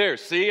were like, there,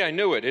 see, I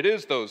knew it. It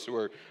is those who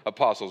are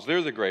apostles.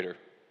 They're the greater.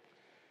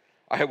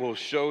 I will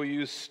show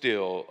you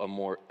still a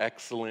more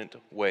excellent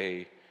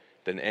way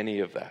than any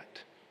of that.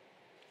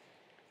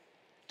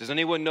 Does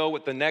anyone know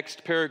what the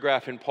next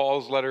paragraph in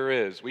Paul's letter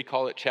is? We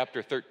call it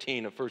chapter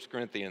 13 of 1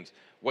 Corinthians.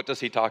 What does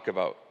he talk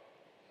about?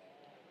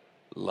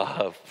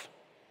 Love.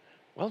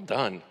 Well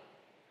done.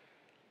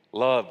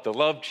 Love, the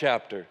love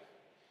chapter.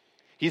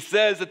 He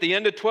says at the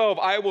end of 12,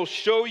 I will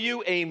show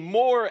you a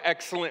more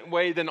excellent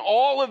way than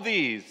all of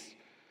these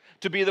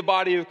to be the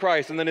body of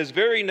Christ. And then his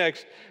very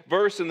next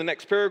verse in the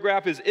next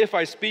paragraph is, if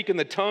I speak in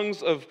the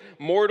tongues of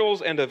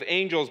mortals and of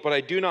angels, but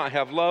I do not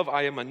have love,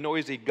 I am a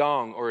noisy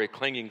gong or a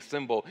clanging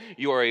cymbal.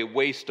 You are a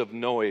waste of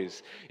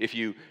noise. If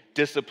you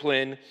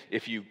discipline,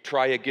 if you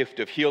try a gift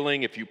of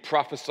healing, if you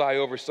prophesy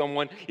over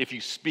someone, if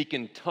you speak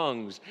in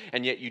tongues,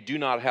 and yet you do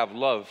not have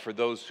love for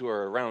those who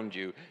are around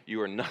you,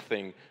 you are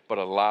nothing but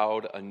a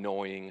loud,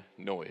 annoying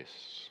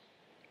noise.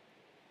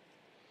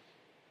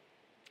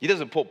 He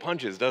doesn't pull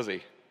punches, does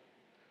he?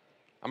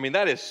 I mean,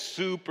 that is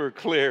super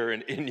clear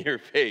and in your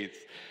face.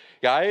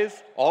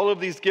 Guys, all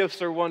of these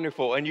gifts are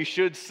wonderful and you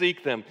should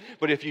seek them.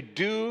 But if you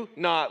do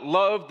not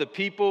love the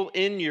people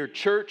in your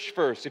church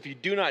first, if you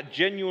do not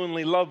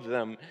genuinely love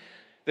them,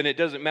 then it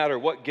doesn't matter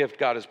what gift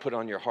God has put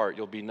on your heart.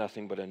 You'll be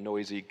nothing but a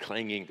noisy,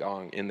 clanging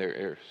gong in their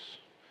ears.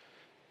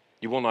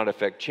 You will not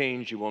affect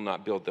change. You will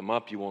not build them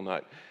up. You will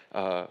not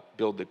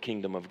build the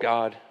kingdom of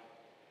God.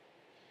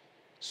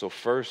 So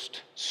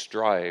first,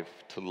 strive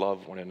to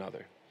love one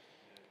another.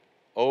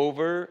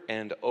 Over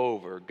and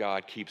over,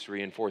 God keeps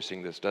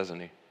reinforcing this, doesn't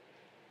he?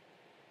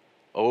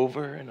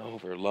 Over and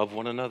over, love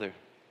one another.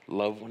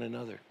 Love one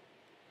another.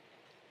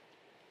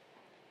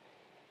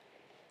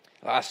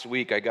 Last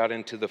week, I got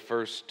into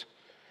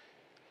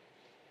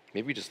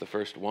maybe just the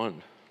first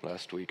one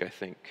last week, I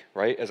think,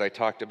 right? As I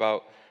talked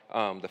about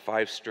the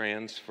 5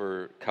 strands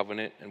for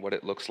covenant and what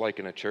it looks like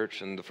in a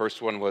church. And the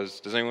first one was,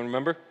 does anyone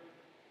remember?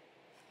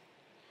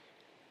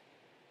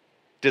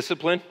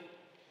 Discipline?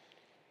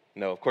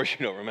 No, of course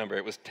you don't remember.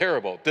 It was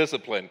terrible.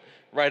 Discipline,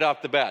 right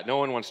off the bat. No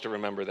one wants to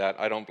remember that.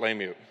 I don't blame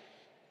you.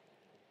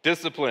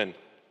 Discipline.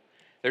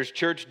 There's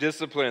church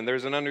discipline.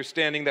 There's an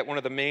understanding that one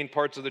of the main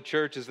parts of the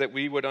church is that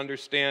we would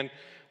understand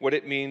what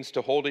it means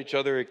to hold each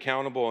other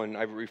accountable. And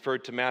I've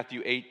referred to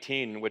Matthew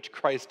 18, in which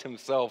Christ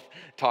himself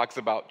talks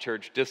about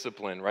church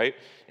discipline, right?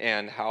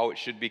 And how it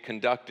should be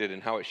conducted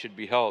and how it should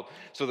be held.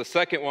 So the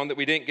second one that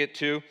we didn't get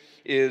to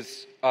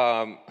is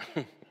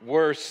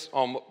worse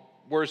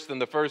than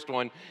the first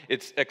one.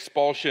 It's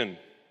expulsion.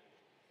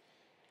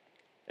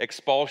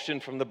 Expulsion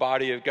from the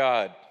body of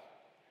God.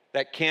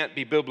 That can't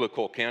be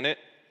biblical, can it?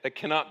 That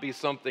cannot be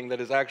something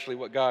that is actually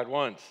what God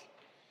wants.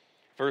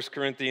 1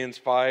 Corinthians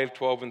 5,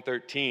 12 and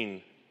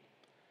 13.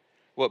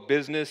 What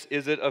business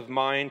is it of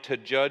mine to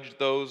judge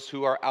those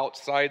who are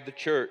outside the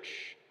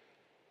church?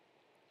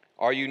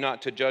 Are you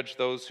not to judge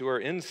those who are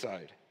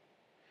inside?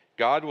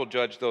 God will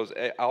judge those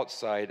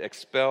outside.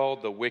 Expel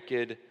the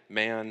wicked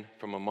man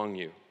from among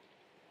you.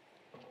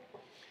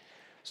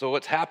 So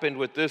what's happened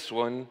with this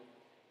one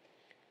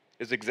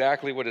is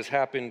exactly what has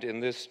happened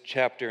in this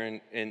chapter,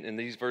 in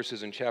these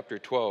verses in chapter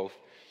 12,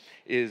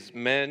 is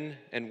men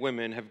and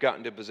women have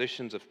gotten to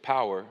positions of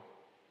power,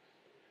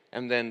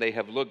 and then they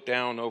have looked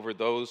down over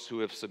those who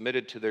have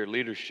submitted to their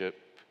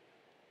leadership,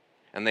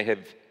 and they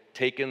have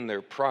taken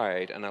their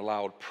pride and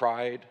allowed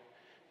pride,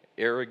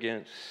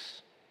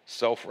 arrogance,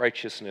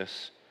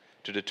 self-righteousness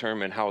to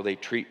determine how they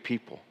treat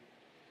people.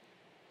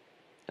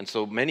 And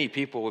so many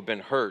people have been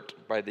hurt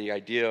by the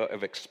idea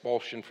of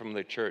expulsion from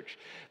the church,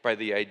 by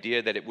the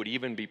idea that it would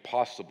even be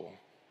possible.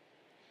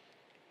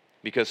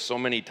 Because so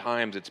many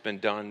times it's been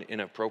done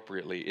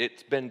inappropriately.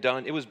 It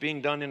was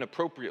being done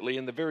inappropriately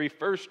in the very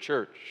first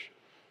church.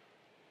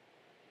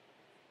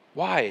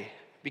 Why?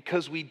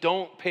 Because we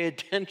don't pay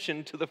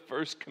attention to the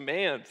first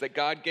commands that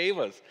God gave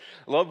us.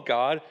 Love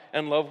God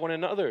and love one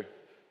another.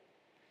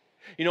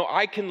 You know,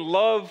 I can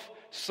love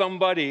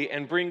somebody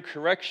and bring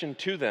correction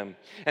to them.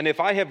 And if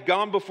I have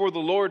gone before the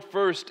Lord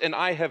first and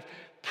I have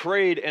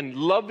prayed and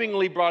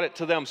lovingly brought it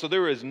to them, so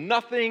there is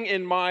nothing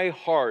in my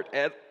heart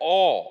at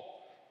all,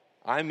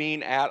 I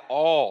mean at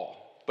all,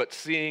 but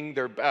seeing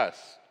their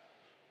best.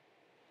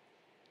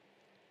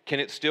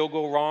 Can it still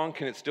go wrong?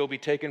 Can it still be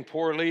taken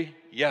poorly?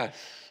 Yes.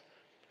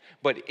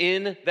 But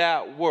in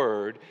that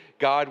word,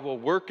 God will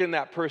work in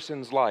that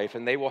person's life,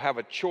 and they will have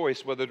a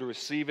choice whether to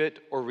receive it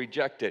or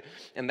reject it.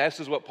 And this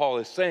is what Paul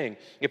is saying.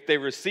 If they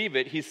receive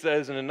it, he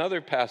says in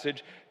another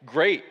passage,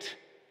 great,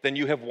 then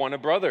you have won a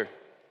brother.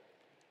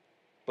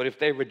 But if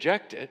they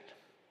reject it,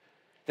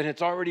 then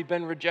it's already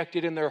been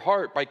rejected in their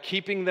heart. By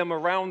keeping them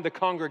around the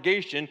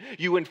congregation,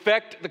 you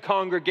infect the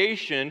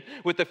congregation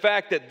with the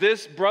fact that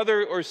this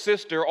brother or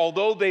sister,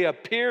 although they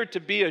appear to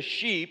be a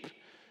sheep,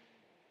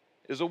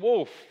 is a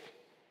wolf.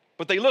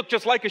 But they look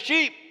just like a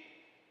sheep.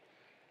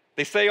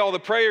 They say all the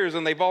prayers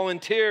and they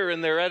volunteer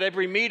and they're at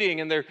every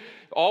meeting and they're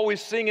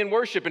always singing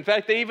worship. In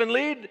fact, they even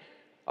lead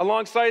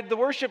alongside the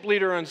worship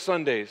leader on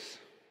Sundays.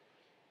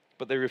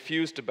 But they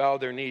refuse to bow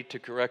their knee to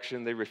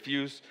correction. They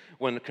refuse,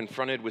 when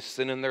confronted with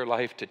sin in their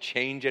life, to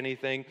change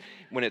anything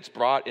when it's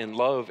brought in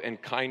love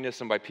and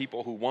kindness and by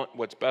people who want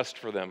what's best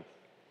for them.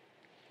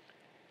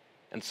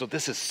 And so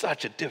this is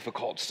such a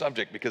difficult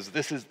subject because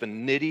this is the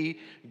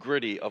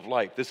nitty-gritty of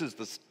life. This is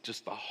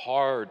just the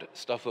hard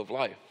stuff of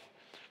life.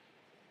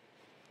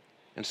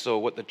 And so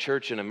what the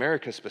church in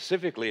America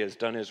specifically has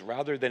done is,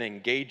 rather than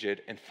engage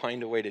it and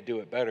find a way to do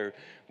it better,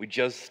 we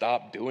just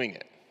stop doing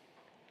it.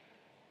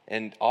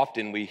 And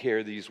often we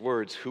hear these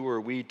words, who are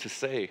we to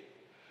say?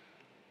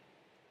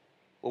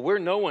 Well, we're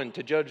no one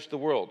to judge the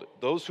world.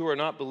 Those who are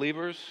not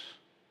believers,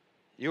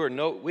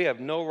 we have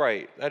no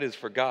right. That is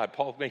for God.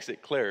 Paul makes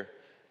it clear.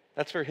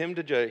 That's for him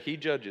to judge. He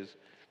judges.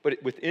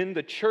 But within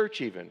the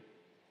church even,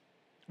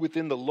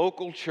 within the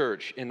local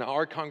church, in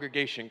our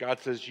congregation, God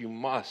says you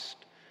must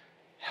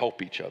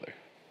help each other.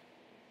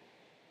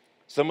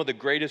 Some of the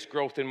greatest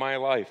growth in my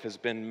life has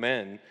been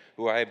men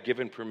who I have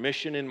given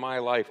permission in my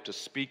life to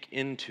speak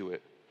into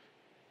it,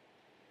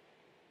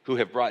 who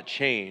have brought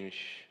change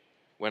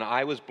when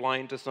I was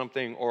blind to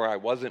something or I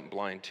wasn't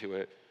blind to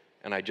it,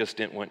 and I just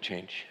didn't want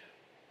change.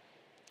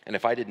 And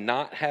if I did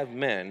not have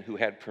men who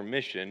had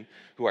permission,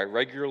 who I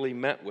regularly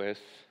met with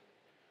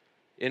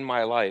in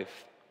my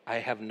life, I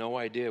have no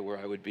idea where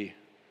I would be.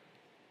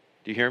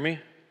 Do you hear me?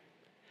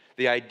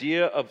 The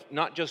idea of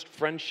not just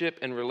friendship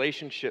and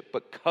relationship,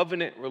 but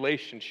covenant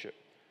relationship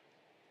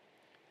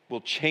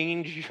will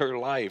change your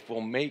life,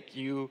 will make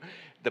you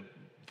the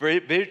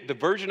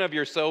version of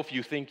yourself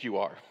you think you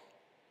are.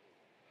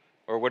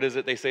 Or what is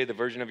it they say, the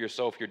version of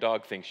yourself your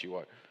dog thinks you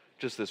are.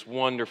 Just this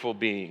wonderful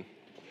being.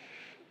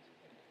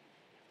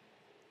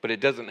 But it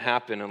doesn't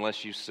happen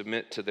unless you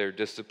submit to their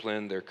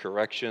discipline, their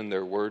correction,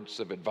 their words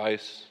of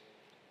advice.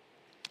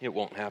 It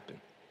won't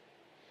happen.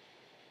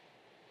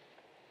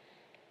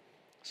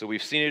 So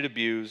we've seen it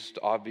abused,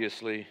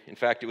 obviously. In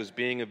fact, it was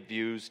being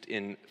abused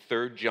in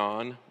 3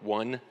 John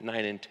 1,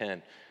 9, and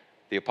 10.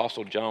 The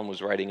Apostle John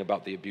was writing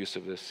about the abuse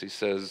of this. He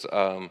says,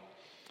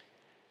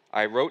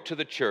 I wrote to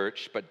the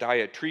church, but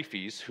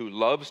Diotrephes, who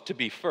loves to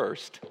be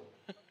first.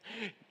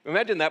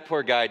 Imagine that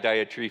poor guy,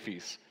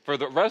 Diotrephes. For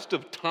the rest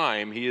of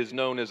time, he is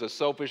known as a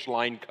selfish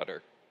line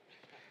cutter.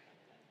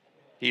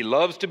 He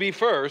loves to be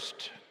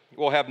first,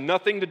 will have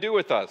nothing to do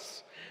with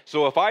us.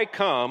 So if I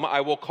come,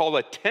 I will call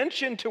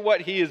attention to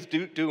what he is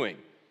doing.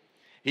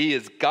 He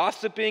is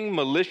gossiping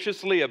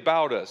maliciously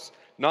about us.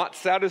 Not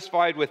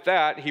satisfied with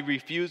that, he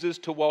refuses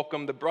to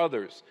welcome the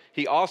brothers.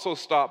 He also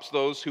stops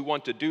those who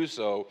want to do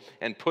so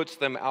and puts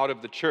them out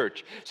of the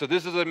church. So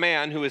this is a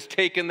man who has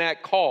taken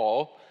that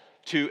call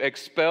to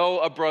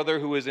expel a brother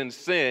who is in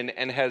sin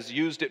and has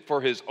used it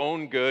for his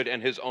own good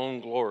and his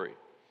own glory.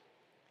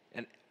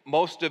 And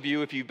most of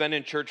you, if you've been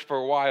in church for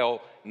a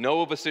while,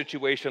 know of a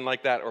situation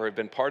like that or have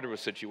been part of a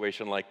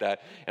situation like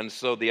that. And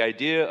so the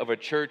idea of a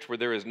church where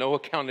there is no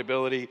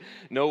accountability,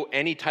 no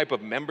any type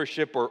of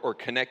membership or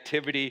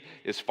connectivity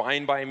is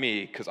fine by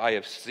me because I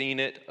have seen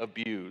it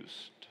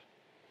abused.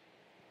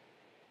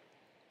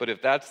 But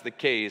if that's the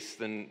case,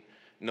 then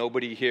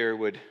nobody here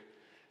would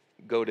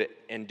go to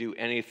and do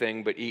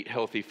anything but eat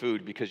healthy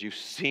food because you've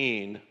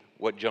seen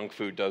what junk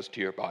food does to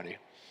your body.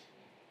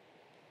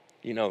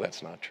 You know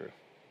that's not true.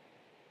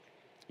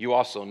 You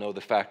also know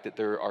the fact that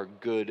there are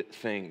good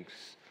things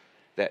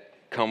that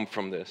come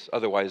from this.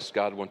 Otherwise,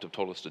 God wouldn't have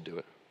told us to do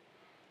it.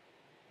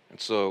 And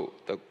so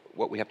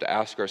what we have to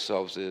ask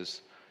ourselves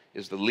is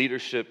the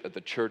leadership at the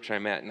church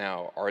I'm at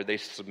now, are they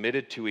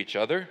submitted to each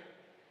other?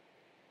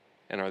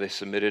 And are they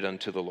submitted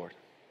unto the Lord?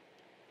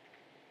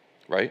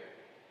 Right?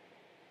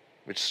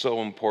 It's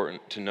so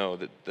important to know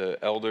that the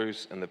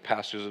elders and the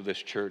pastors of this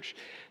church,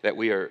 that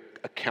we are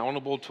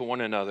accountable to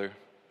one another,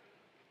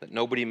 that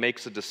nobody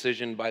makes a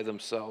decision by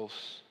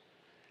themselves,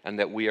 and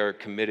that we are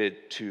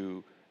committed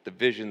to the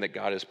vision that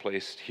God has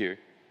placed here.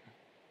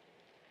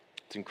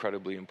 It's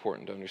incredibly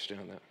important to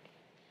understand that.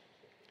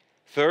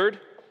 Third,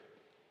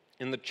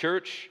 in the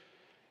church,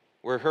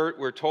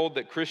 we're told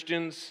that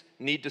Christians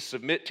need to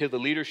submit to the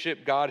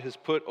leadership God has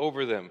put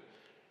over them.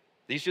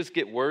 These just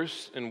get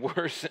worse and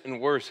worse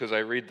and worse as I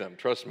read them,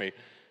 trust me.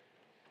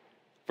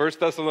 1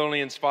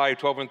 Thessalonians 5,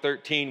 12 and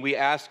 13, we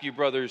ask you,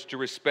 brothers, to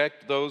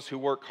respect those who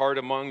work hard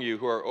among you,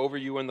 who are over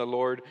you in the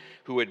Lord,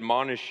 who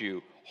admonish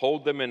you.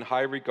 Hold them in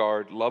high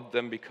regard, love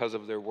them because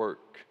of their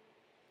work.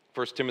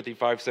 1 Timothy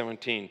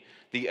 5:17,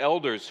 the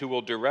elders who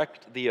will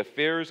direct the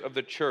affairs of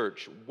the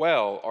church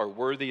well are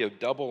worthy of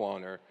double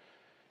honor,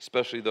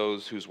 especially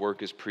those whose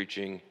work is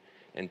preaching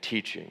and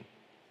teaching.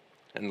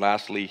 And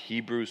lastly,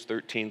 Hebrews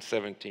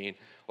 13:17,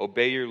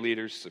 obey your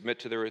leaders, submit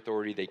to their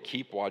authority. They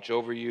keep watch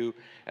over you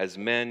as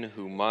men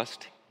who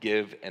must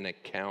give an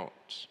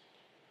account.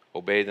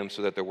 Obey them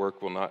so that their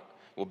work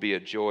will be a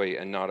joy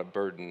and not a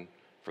burden,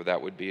 for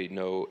that would be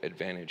no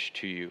advantage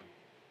to you.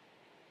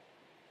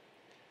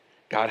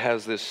 God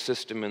has this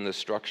system and this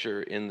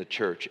structure in the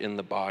church, in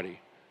the body,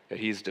 that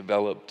he's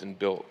developed and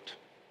built.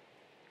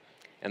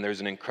 And there's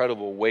an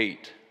incredible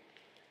weight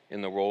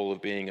in the role of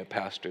being a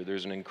pastor.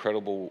 There's an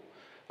incredible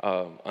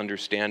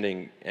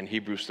understanding, and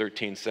Hebrews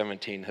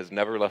 13:17 has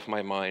never left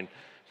my mind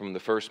from the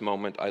first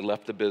moment I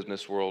left the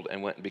business world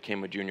and went and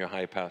became a junior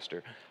high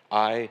pastor.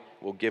 I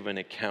will give an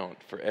account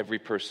for every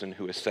person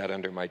who has sat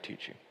under my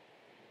teaching.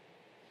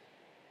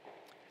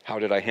 How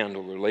did I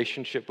handle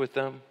relationship with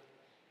them?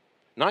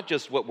 Not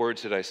just what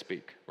words did I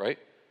speak, right?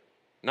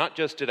 Not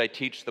just did I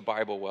teach the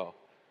Bible well,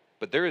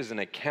 but there is an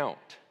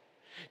account.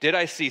 Did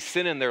I see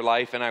sin in their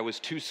life and I was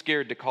too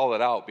scared to call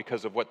it out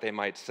because of what they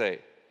might say?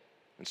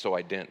 And so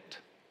I didn't.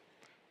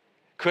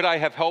 Could I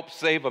have helped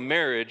save a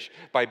marriage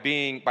by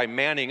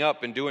manning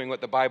up and doing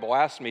what the Bible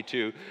asked me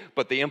to,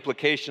 but the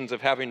implications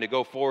of having to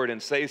go forward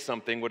and say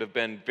something would have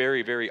been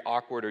very, very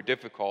awkward or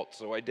difficult,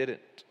 so I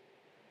didn't.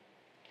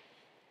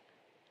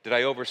 Did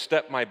I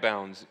overstep my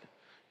bounds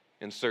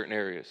in certain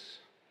areas?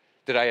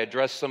 Did I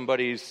address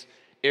somebody's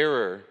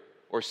error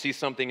or see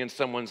something in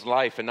someone's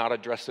life and not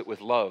address it with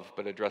love,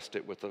 but addressed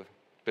it with a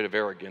bit of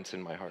arrogance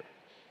in my heart?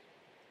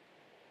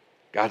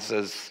 God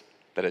says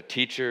that a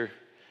teacher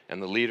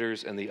and the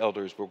leaders and the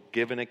elders will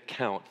give an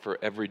account for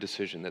every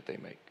decision that they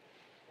make.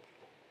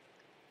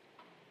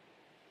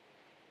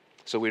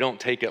 So we don't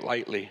take it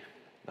lightly,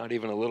 not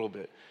even a little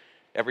bit.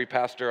 Every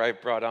pastor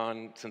I've brought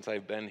on since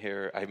I've been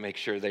here, I make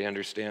sure they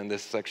understand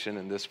this section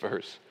and this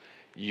verse.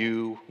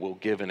 You will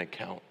give an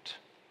account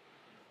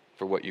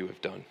for what you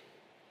have done.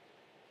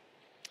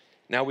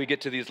 Now we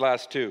get to these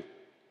last two.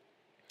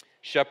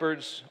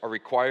 Shepherds are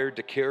required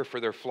to care for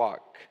their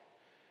flock.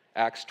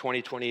 Acts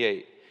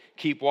 20:28.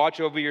 Keep watch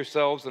over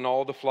yourselves and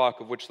all the flock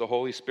of which the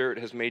Holy Spirit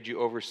has made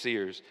you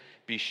overseers.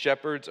 Be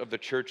shepherds of the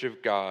church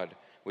of God,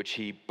 which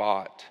he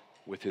bought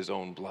with his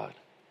own blood.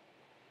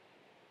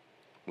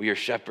 We are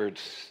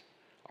shepherds.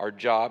 Our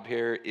job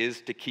here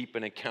is to keep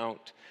an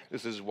account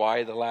This is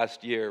why the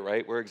last year,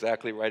 right? We're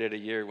exactly right at a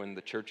year when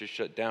the church is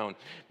shut down,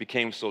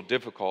 became so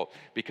difficult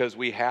because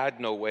we had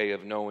no way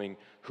of knowing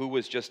who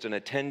was just an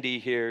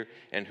attendee here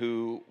and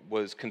who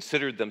was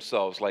considered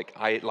themselves like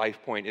Life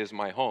Point is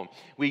my home.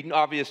 We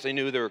obviously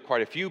knew there were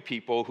quite a few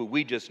people who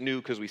we just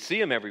knew because we see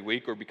them every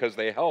week or because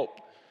they help.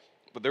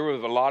 But there were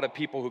a lot of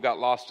people who got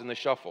lost in the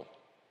shuffle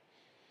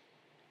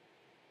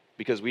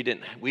because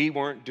we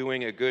weren't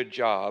doing a good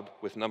job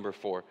with number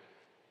 4,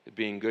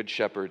 being good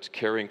shepherds,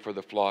 caring for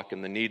the flock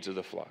and the needs of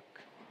the flock.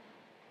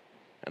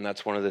 And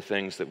that's one of the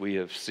things that we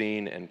have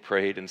seen and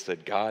prayed and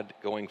said, God,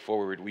 going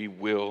forward, we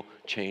will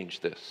change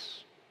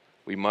this.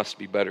 We must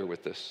be better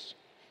with this.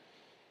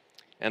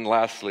 And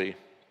lastly,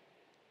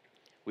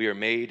 we are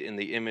made in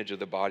the image of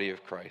the body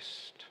of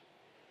Christ.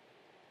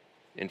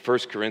 In 1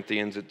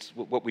 Corinthians, it's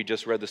what we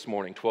just read this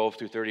morning, 12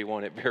 through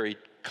 31, it very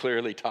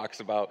clearly talks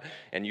about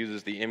and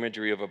uses the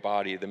imagery of a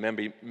body,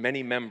 the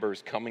many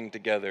members coming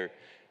together,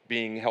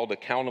 being held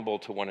accountable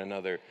to one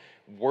another,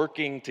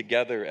 working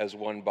together as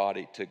one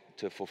body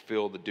to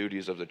fulfill the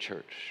duties of the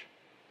church.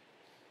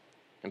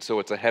 And so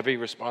it's a heavy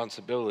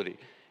responsibility.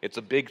 It's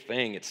a big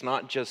thing. It's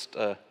not just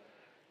a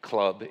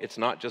club. It's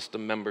not just a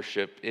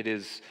membership. It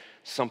is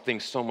something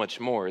so much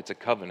more. It's a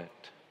covenant.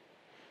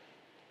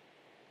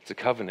 It's a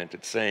covenant.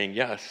 It's saying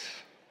yes.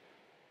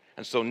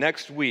 And so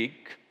next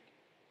week,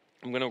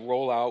 I'm going to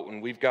roll out,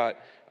 and we've got...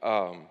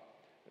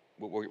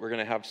 we're going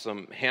to have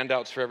some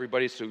handouts for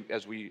everybody. So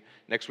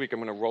next week, I'm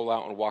going to roll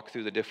out and walk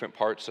through the different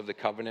parts of the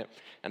covenant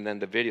and then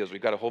the videos.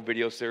 We've got a whole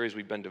video series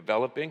we've been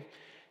developing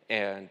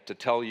and to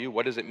tell you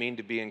what does it mean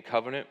to be in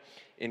covenant.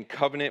 In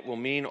covenant will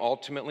mean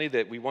ultimately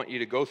that we want you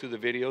to go through the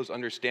videos,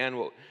 understand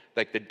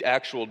like the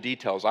actual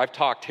details. I've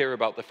talked here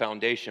about the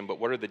foundation, but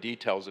what are the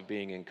details of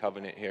being in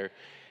covenant here?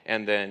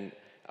 And then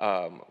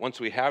once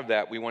we have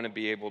that, we want to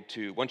be able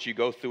to, once you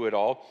go through it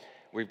all,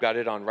 we've got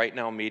it on Right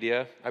Now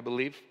Media, I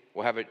believe.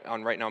 We'll have it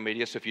on Right Now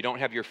Media. So if you don't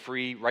have your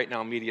free Right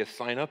Now Media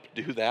sign up,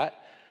 do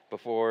that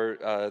before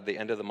the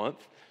end of the month.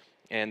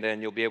 And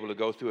then you'll be able to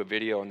go through a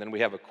video. And then we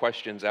have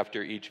questions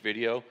after each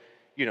video,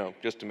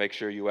 just to make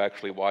sure you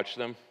actually watch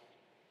them.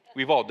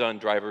 We've all done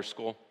driver's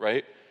school,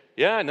 right?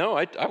 Yeah, no,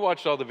 I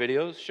watched all the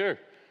videos, sure.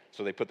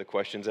 So they put the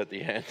questions at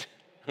the end.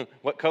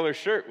 What color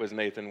shirt was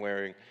Nathan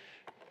wearing?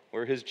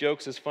 Were his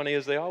jokes as funny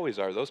as they always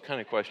are? Those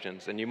kind of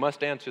questions. And you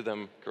must answer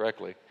them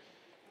correctly.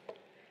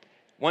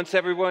 Once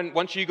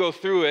you go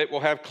through it, we'll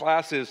have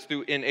classes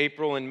in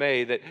April and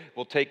May that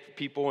will take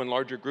people in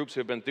larger groups who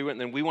have been through it,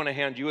 and then we want to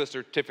hand you a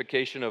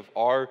certification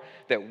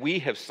that we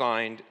have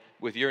signed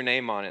with your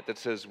name on it that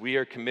says we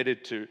are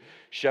committed to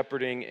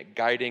shepherding,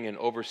 guiding, and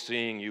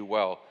overseeing you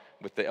well,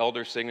 with the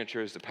elder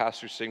signatures, the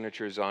pastor's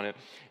signatures on it.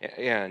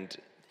 And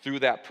through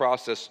that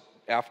process,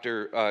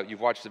 after you've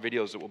watched the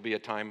videos, it will be a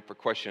time for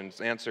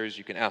questions, answers.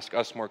 You can ask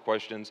us more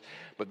questions.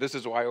 But this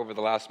is why over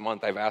the last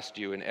month I've asked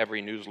you in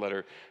every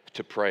newsletter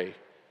to pray.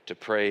 To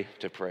pray,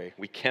 to pray.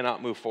 We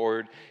cannot move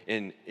forward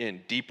in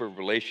deeper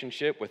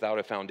relationship without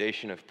a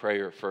foundation of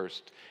prayer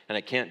first. And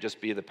it can't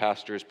just be the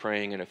pastors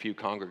praying and a few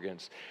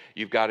congregants.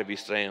 You've got to be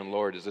saying,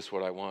 Lord, is this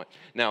what I want?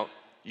 Now,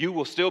 you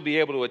will still be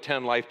able to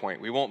attend Life Point.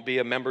 We won't be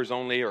a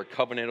members-only or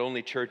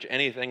covenant-only church,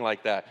 anything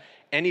like that.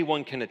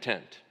 Anyone can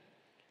attend.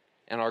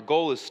 And our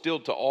goal is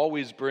still to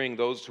always bring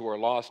those who are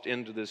lost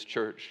into this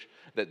church,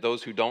 that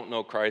those who don't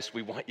know Christ,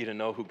 we want you to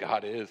know who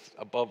God is.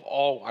 Above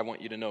all, I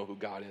want you to know who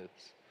God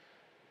is.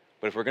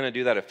 But if we're going to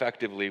do that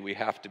effectively, we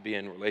have to be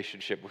in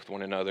relationship with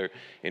one another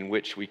in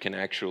which we can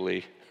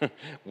actually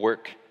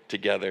work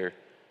together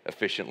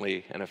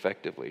efficiently and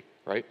effectively,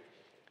 right?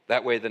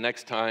 That way, the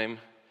next time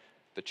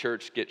the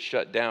church gets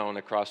shut down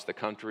across the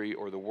country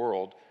or the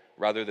world,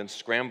 rather than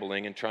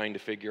scrambling and trying to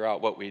figure out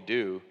what we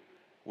do,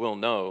 we'll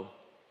know,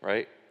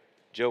 right?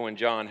 Joe and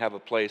John have a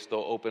place, they'll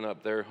open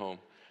up their home.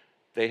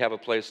 They have a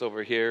place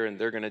over here, and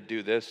they're going to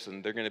do this,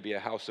 and they're going to be a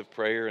house of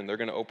prayer, and they're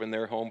going to open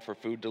their home for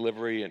food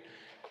delivery, and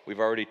we've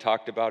already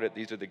talked about it.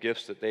 These are the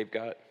gifts that they've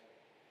got.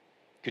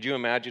 Could you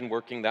imagine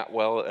working that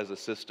well as a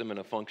system and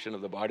a function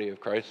of the body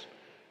of Christ?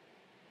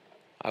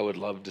 I would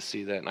love to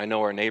see that. And I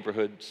know our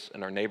neighborhoods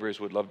and our neighbors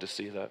would love to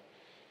see that.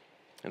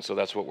 And so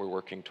that's what we're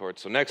working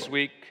towards. So next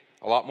week,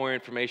 a lot more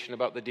information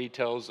about the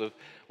details of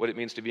what it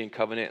means to be in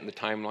covenant and the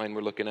timeline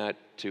we're looking at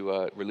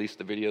to release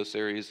the video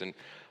series. And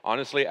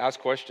honestly,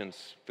 ask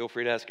questions. Feel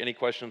free to ask any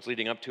questions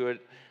leading up to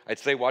it. I'd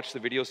say watch the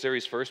video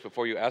series first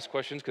before you ask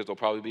questions, because there'll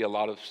probably be a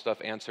lot of stuff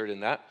answered in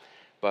that.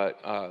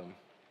 But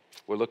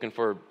we're looking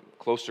for a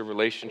closer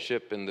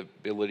relationship and the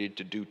ability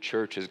to do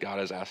church as God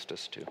has asked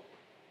us to.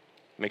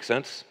 Make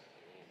sense?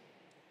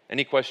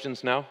 Any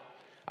questions now?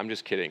 I'm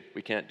just kidding.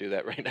 We can't do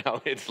that right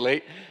now. It's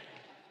late.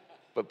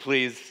 But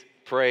please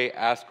pray,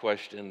 ask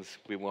questions.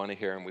 We want to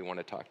hear them. We want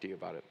to talk to you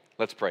about it.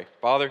 Let's pray.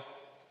 Father,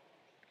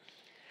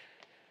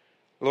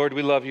 Lord,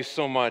 we love you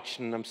so much,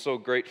 and I'm so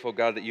grateful,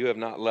 God, that you have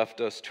not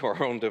left us to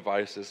our own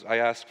devices. I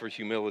ask for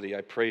humility.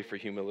 I pray for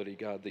humility,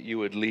 God, that you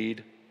would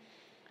lead,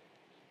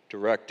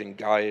 direct, and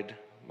guide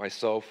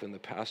myself and the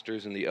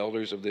pastors and the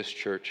elders of this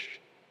church,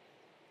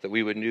 that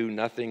we would do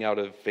nothing out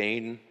of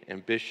vain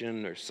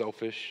ambition or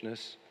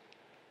selfishness,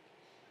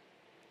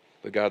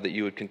 but God, that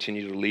you would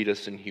continue to lead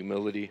us in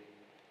humility.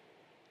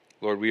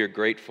 Lord, we are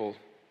grateful.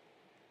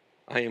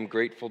 I am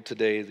grateful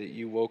today that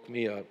you woke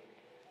me up.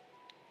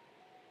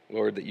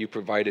 Lord, that you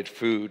provided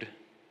food,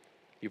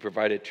 you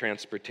provided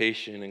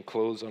transportation and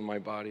clothes on my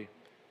body,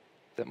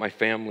 that my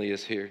family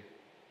is here.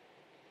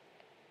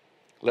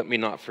 Let me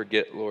not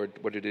forget, Lord,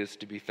 what it is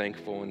to be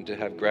thankful and to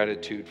have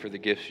gratitude for the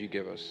gifts you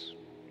give us.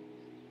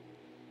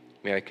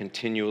 May I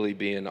continually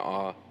be in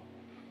awe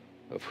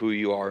of who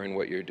you are and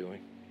what you're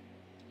doing.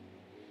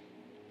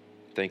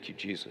 Thank you,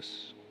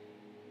 Jesus.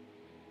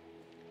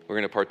 We're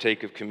going to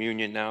partake of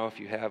communion now. If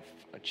you have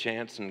a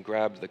chance, and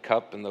grab the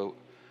cup and the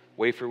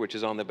wafer which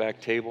is on the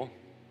back table.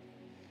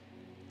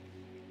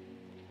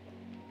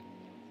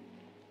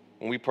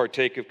 When we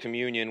partake of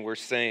communion, we're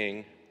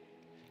saying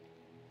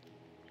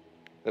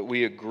that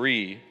we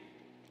agree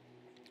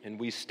and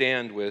we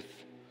stand with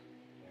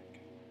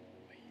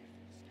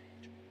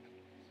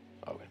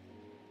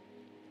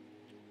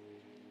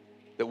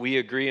that we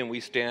agree and we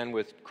stand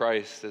with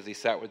Christ as he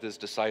sat with his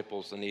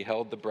disciples and he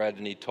held the bread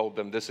and he told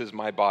them, this is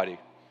my body.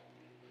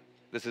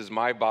 This is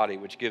my body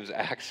which gives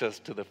access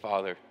to the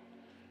Father.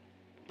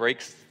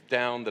 Breaks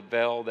down the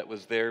veil that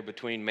was there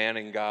between man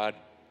and God.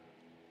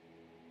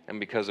 And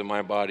because of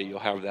my body, you'll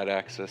have that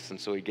access. And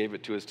so he gave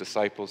it to his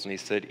disciples and he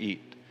said,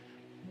 eat.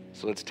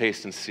 So let's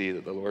taste and see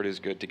that the Lord is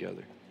good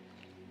together.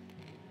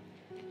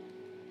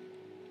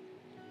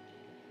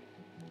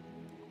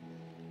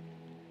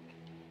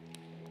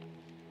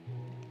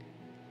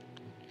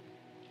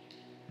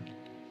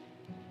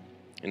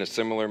 In a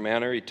similar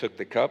manner, he took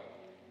the cup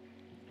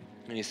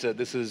and he said,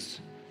 this is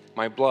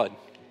my blood.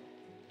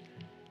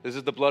 This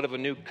is the blood of a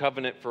new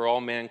covenant for all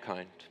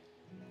mankind.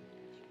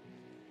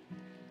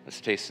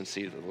 Let's taste and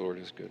see that the Lord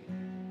is good.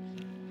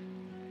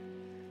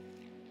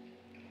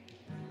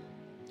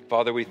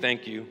 Father, we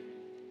thank you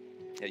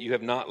that you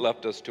have not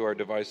left us to our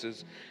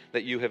devices,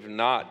 that you have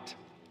not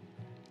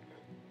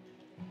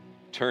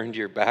turned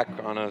your back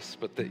on us,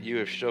 but that you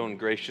have shown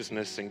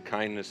graciousness and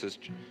kindness, as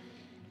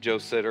Joe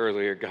said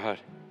earlier, God,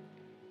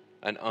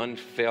 an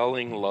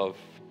unfailing love.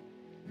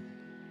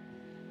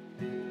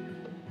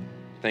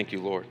 Thank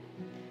you, Lord.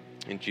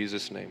 In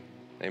Jesus' name,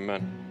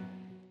 amen.